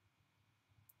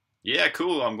 Yeah,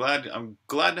 cool. I'm glad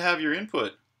to have your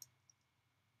input.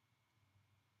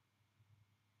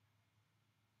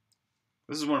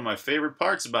 This is one of my favorite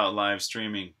parts about live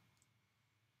streaming.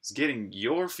 Is getting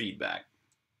your feedback.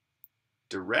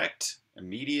 Direct,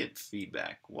 immediate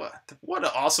feedback. What an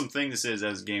awesome thing this is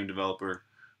as a game developer.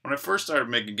 When I first started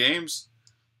making games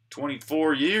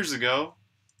 24 years ago,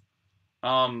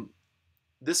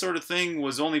 this sort of thing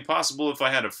was only possible if I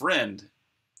had a friend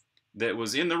that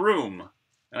was in the room.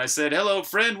 And I said, "Hello,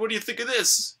 friend, what do you think of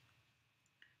this?"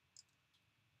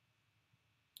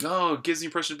 Oh, it gives the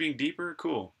impression of being deeper?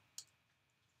 Cool.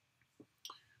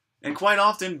 And quite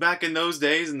often, back in those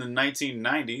days, in the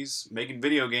 1990s, making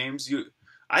video games,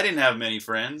 I didn't have many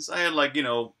friends. I had like,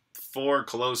 4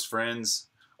 close friends.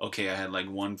 Okay, I had like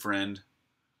 1 friend.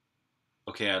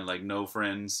 Okay, I had like no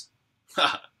friends.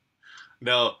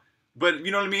 No, but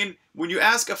you know what I mean? When you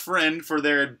ask a friend for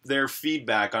their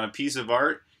feedback on a piece of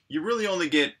art, you really only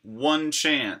get 1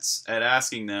 chance at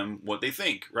asking them what they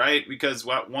think, right? Because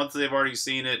once they've already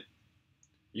seen it,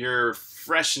 your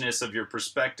freshness of your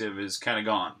perspective is kind of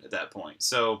gone at that point.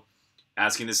 So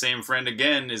asking the same friend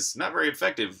again is not very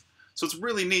effective. So it's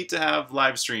really neat to have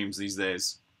live streams these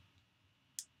days.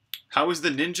 How is the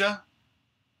ninja?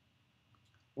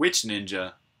 Which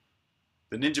ninja?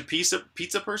 The ninja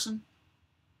pizza person?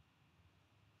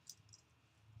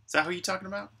 Is that who you're talking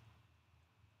about?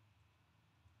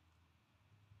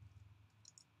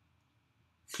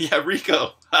 Yeah,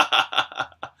 Rico.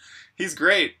 He's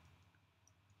great.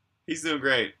 He's doing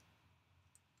great.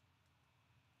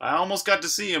 I almost got to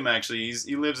see him actually.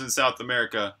 He lives in South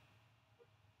America.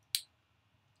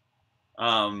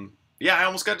 Yeah, I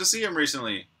almost got to see him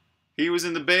recently. He was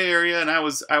in the Bay Area, and I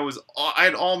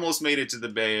had almost made it to the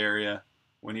Bay Area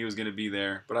when he was going to be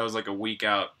there, but I was like a week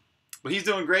out. But he's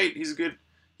doing great. He's good.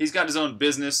 He's got his own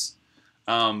business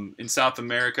in South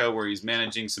America where he's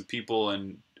managing some people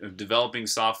and developing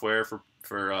software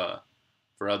for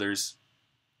others.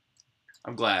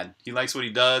 I'm glad he likes what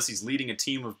he does. He's leading a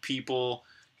team of people.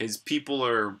 His people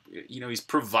are, he's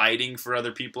providing for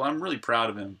other people. I'm really proud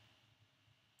of him.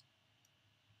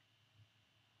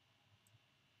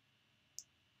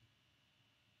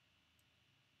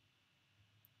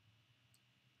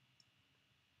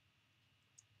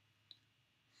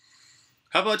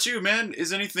 How about you, man?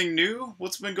 Is anything new?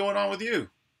 What's been going on with you?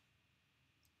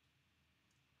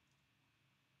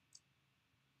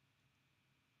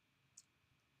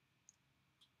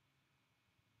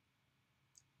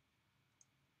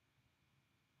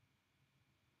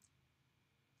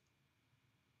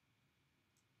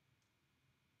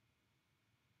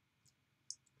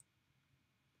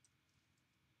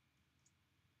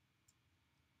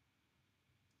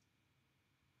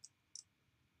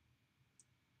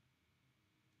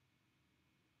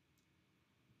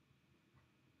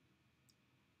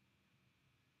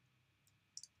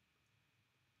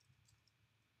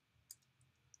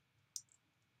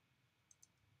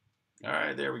 All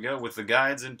right, there we go. With the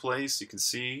guides in place, you can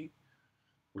see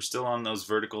we're still on those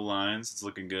vertical lines. It's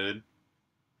looking good.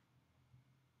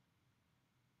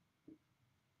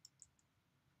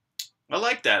 I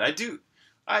like that. I do.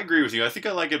 I agree with you. I think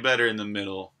I like it better in the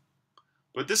middle.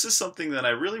 But this is something that I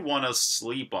really want to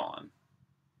sleep on.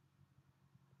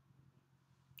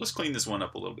 Let's clean this one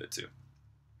up a little bit too.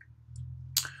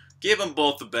 Give them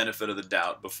both the benefit of the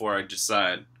doubt before I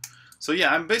decide. So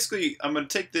yeah, I'm going to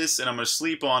take this and I'm going to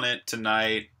sleep on it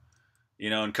tonight,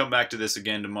 and come back to this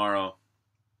again tomorrow.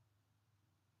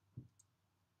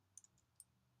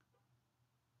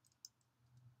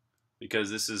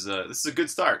 Because this is a good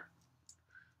start.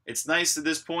 It's nice at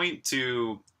this point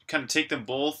to kind of take them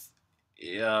both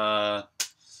with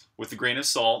a grain of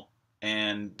salt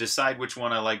and decide which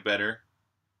one I like better.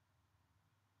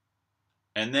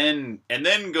 And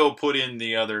then go put in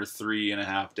the other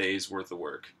 3.5 days worth of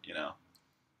work,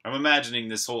 I'm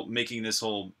imagining making this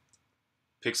whole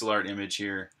pixel art image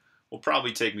here will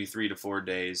probably take me 3 to 4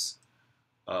 days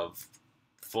of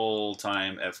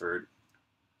full-time effort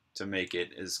to make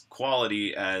it as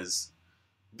quality as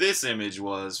this image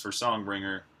was for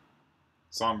Songbringer's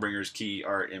key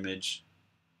art image.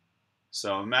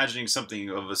 So I'm imagining something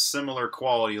of a similar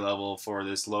quality level for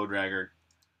this low dragger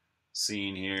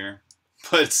scene here.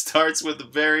 But it starts with the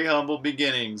very humble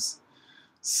beginnings.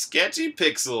 Sketchy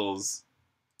pixels.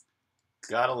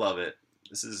 Gotta love it.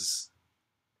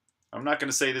 I'm not going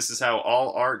to say this is how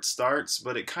all art starts,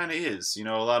 but it kind of is. You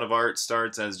know, a lot of art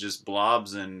starts as just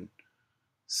blobs and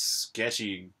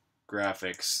sketchy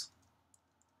graphics.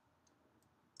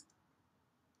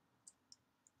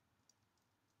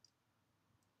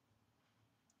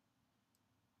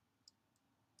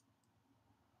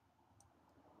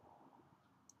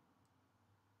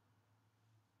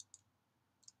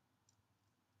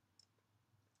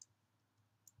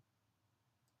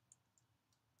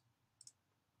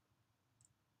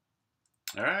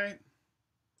 All right.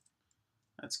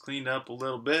 That's cleaned up a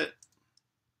little bit.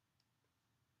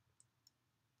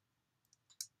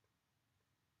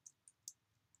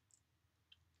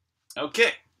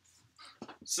 Okay.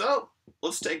 So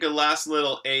let's take a last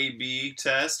little A/B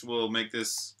test. We'll make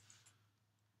this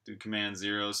do Command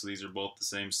 0, so these are both the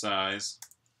same size.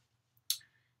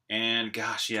 And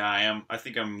gosh, yeah, I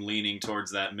think I'm leaning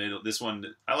towards that middle. This one,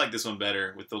 I like this one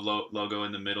better with the logo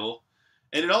in the middle.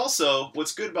 And it also,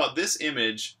 what's good about this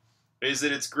image is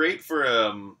that it's great for,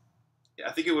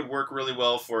 I think it would work really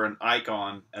well for an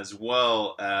icon as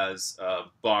well as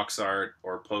box art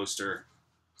or poster.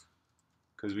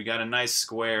 Because we got a nice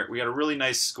square, we got a really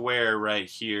nice square right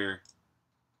here.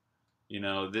 You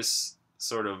know, this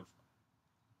sort of,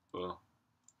 well,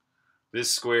 this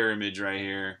square image right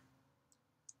here.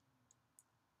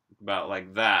 About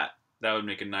like that. That would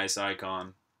make a nice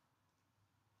icon.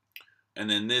 And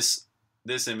then this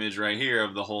image right here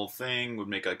of the whole thing would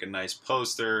make like a nice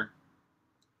poster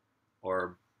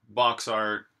or box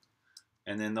art.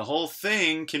 And then the whole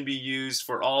thing can be used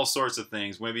for all sorts of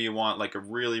things. Maybe you want like a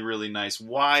really, really nice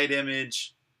wide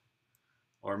image.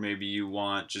 Or maybe you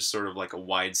want just sort of like a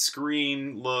wide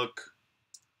screen look.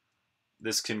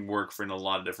 This can work for in a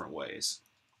lot of different ways.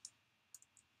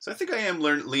 So I think I am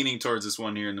leaning towards this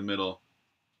one here in the middle.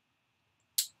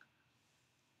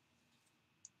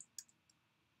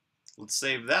 Let's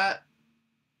save that.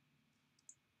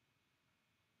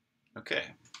 Okay.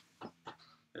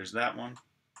 There's that one.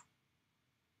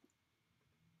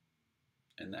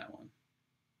 And that one.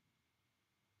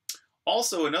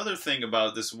 Also, another thing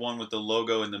about this one with the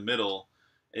logo in the middle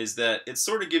is that it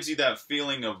sort of gives you that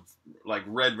feeling of like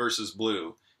red versus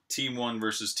blue. Team 1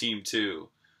 versus Team 2.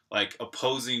 Like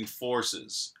opposing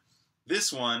forces.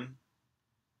 This one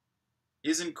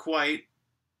doesn't quite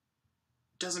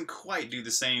do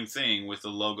the same thing with the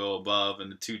logo above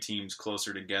and the two teams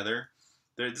closer together.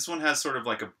 This one has sort of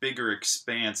like a bigger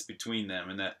expanse between them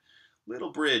and that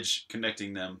little bridge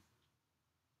connecting them.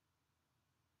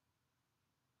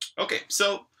 Okay,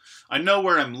 so I know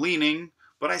where I'm leaning,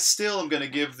 but I still am going to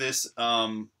give this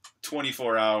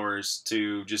 24 hours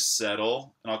to just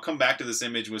settle. And I'll come back to this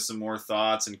image with some more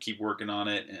thoughts and keep working on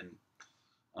it. And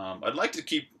I'd like to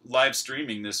keep live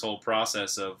streaming this whole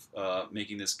process of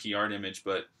making this key art image,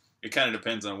 but it kind of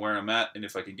depends on where I'm at and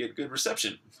if I can get good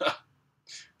reception.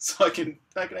 So I can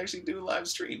actually do live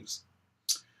streams.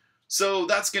 So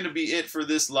that's going to be it for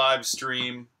this live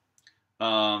stream.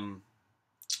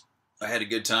 I had a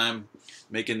good time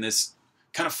making this,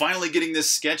 kind of finally getting this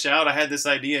sketch out. I had this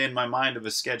idea in my mind of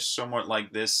a sketch somewhat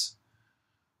like this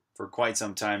for quite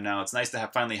some time now. It's nice to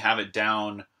finally have it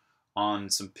down on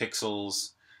some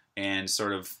pixels and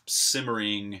sort of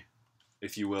simmering,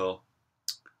 if you will.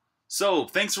 So,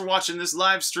 thanks for watching this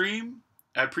live stream.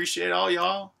 I appreciate all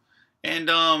y'all. And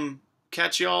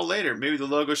catch y'all later. Maybe the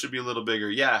logo should be a little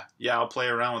bigger. Yeah, I'll play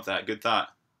around with that. Good thought.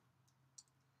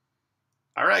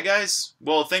 All right, guys.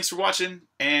 Well, thanks for watching,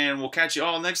 and we'll catch you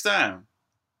all next time.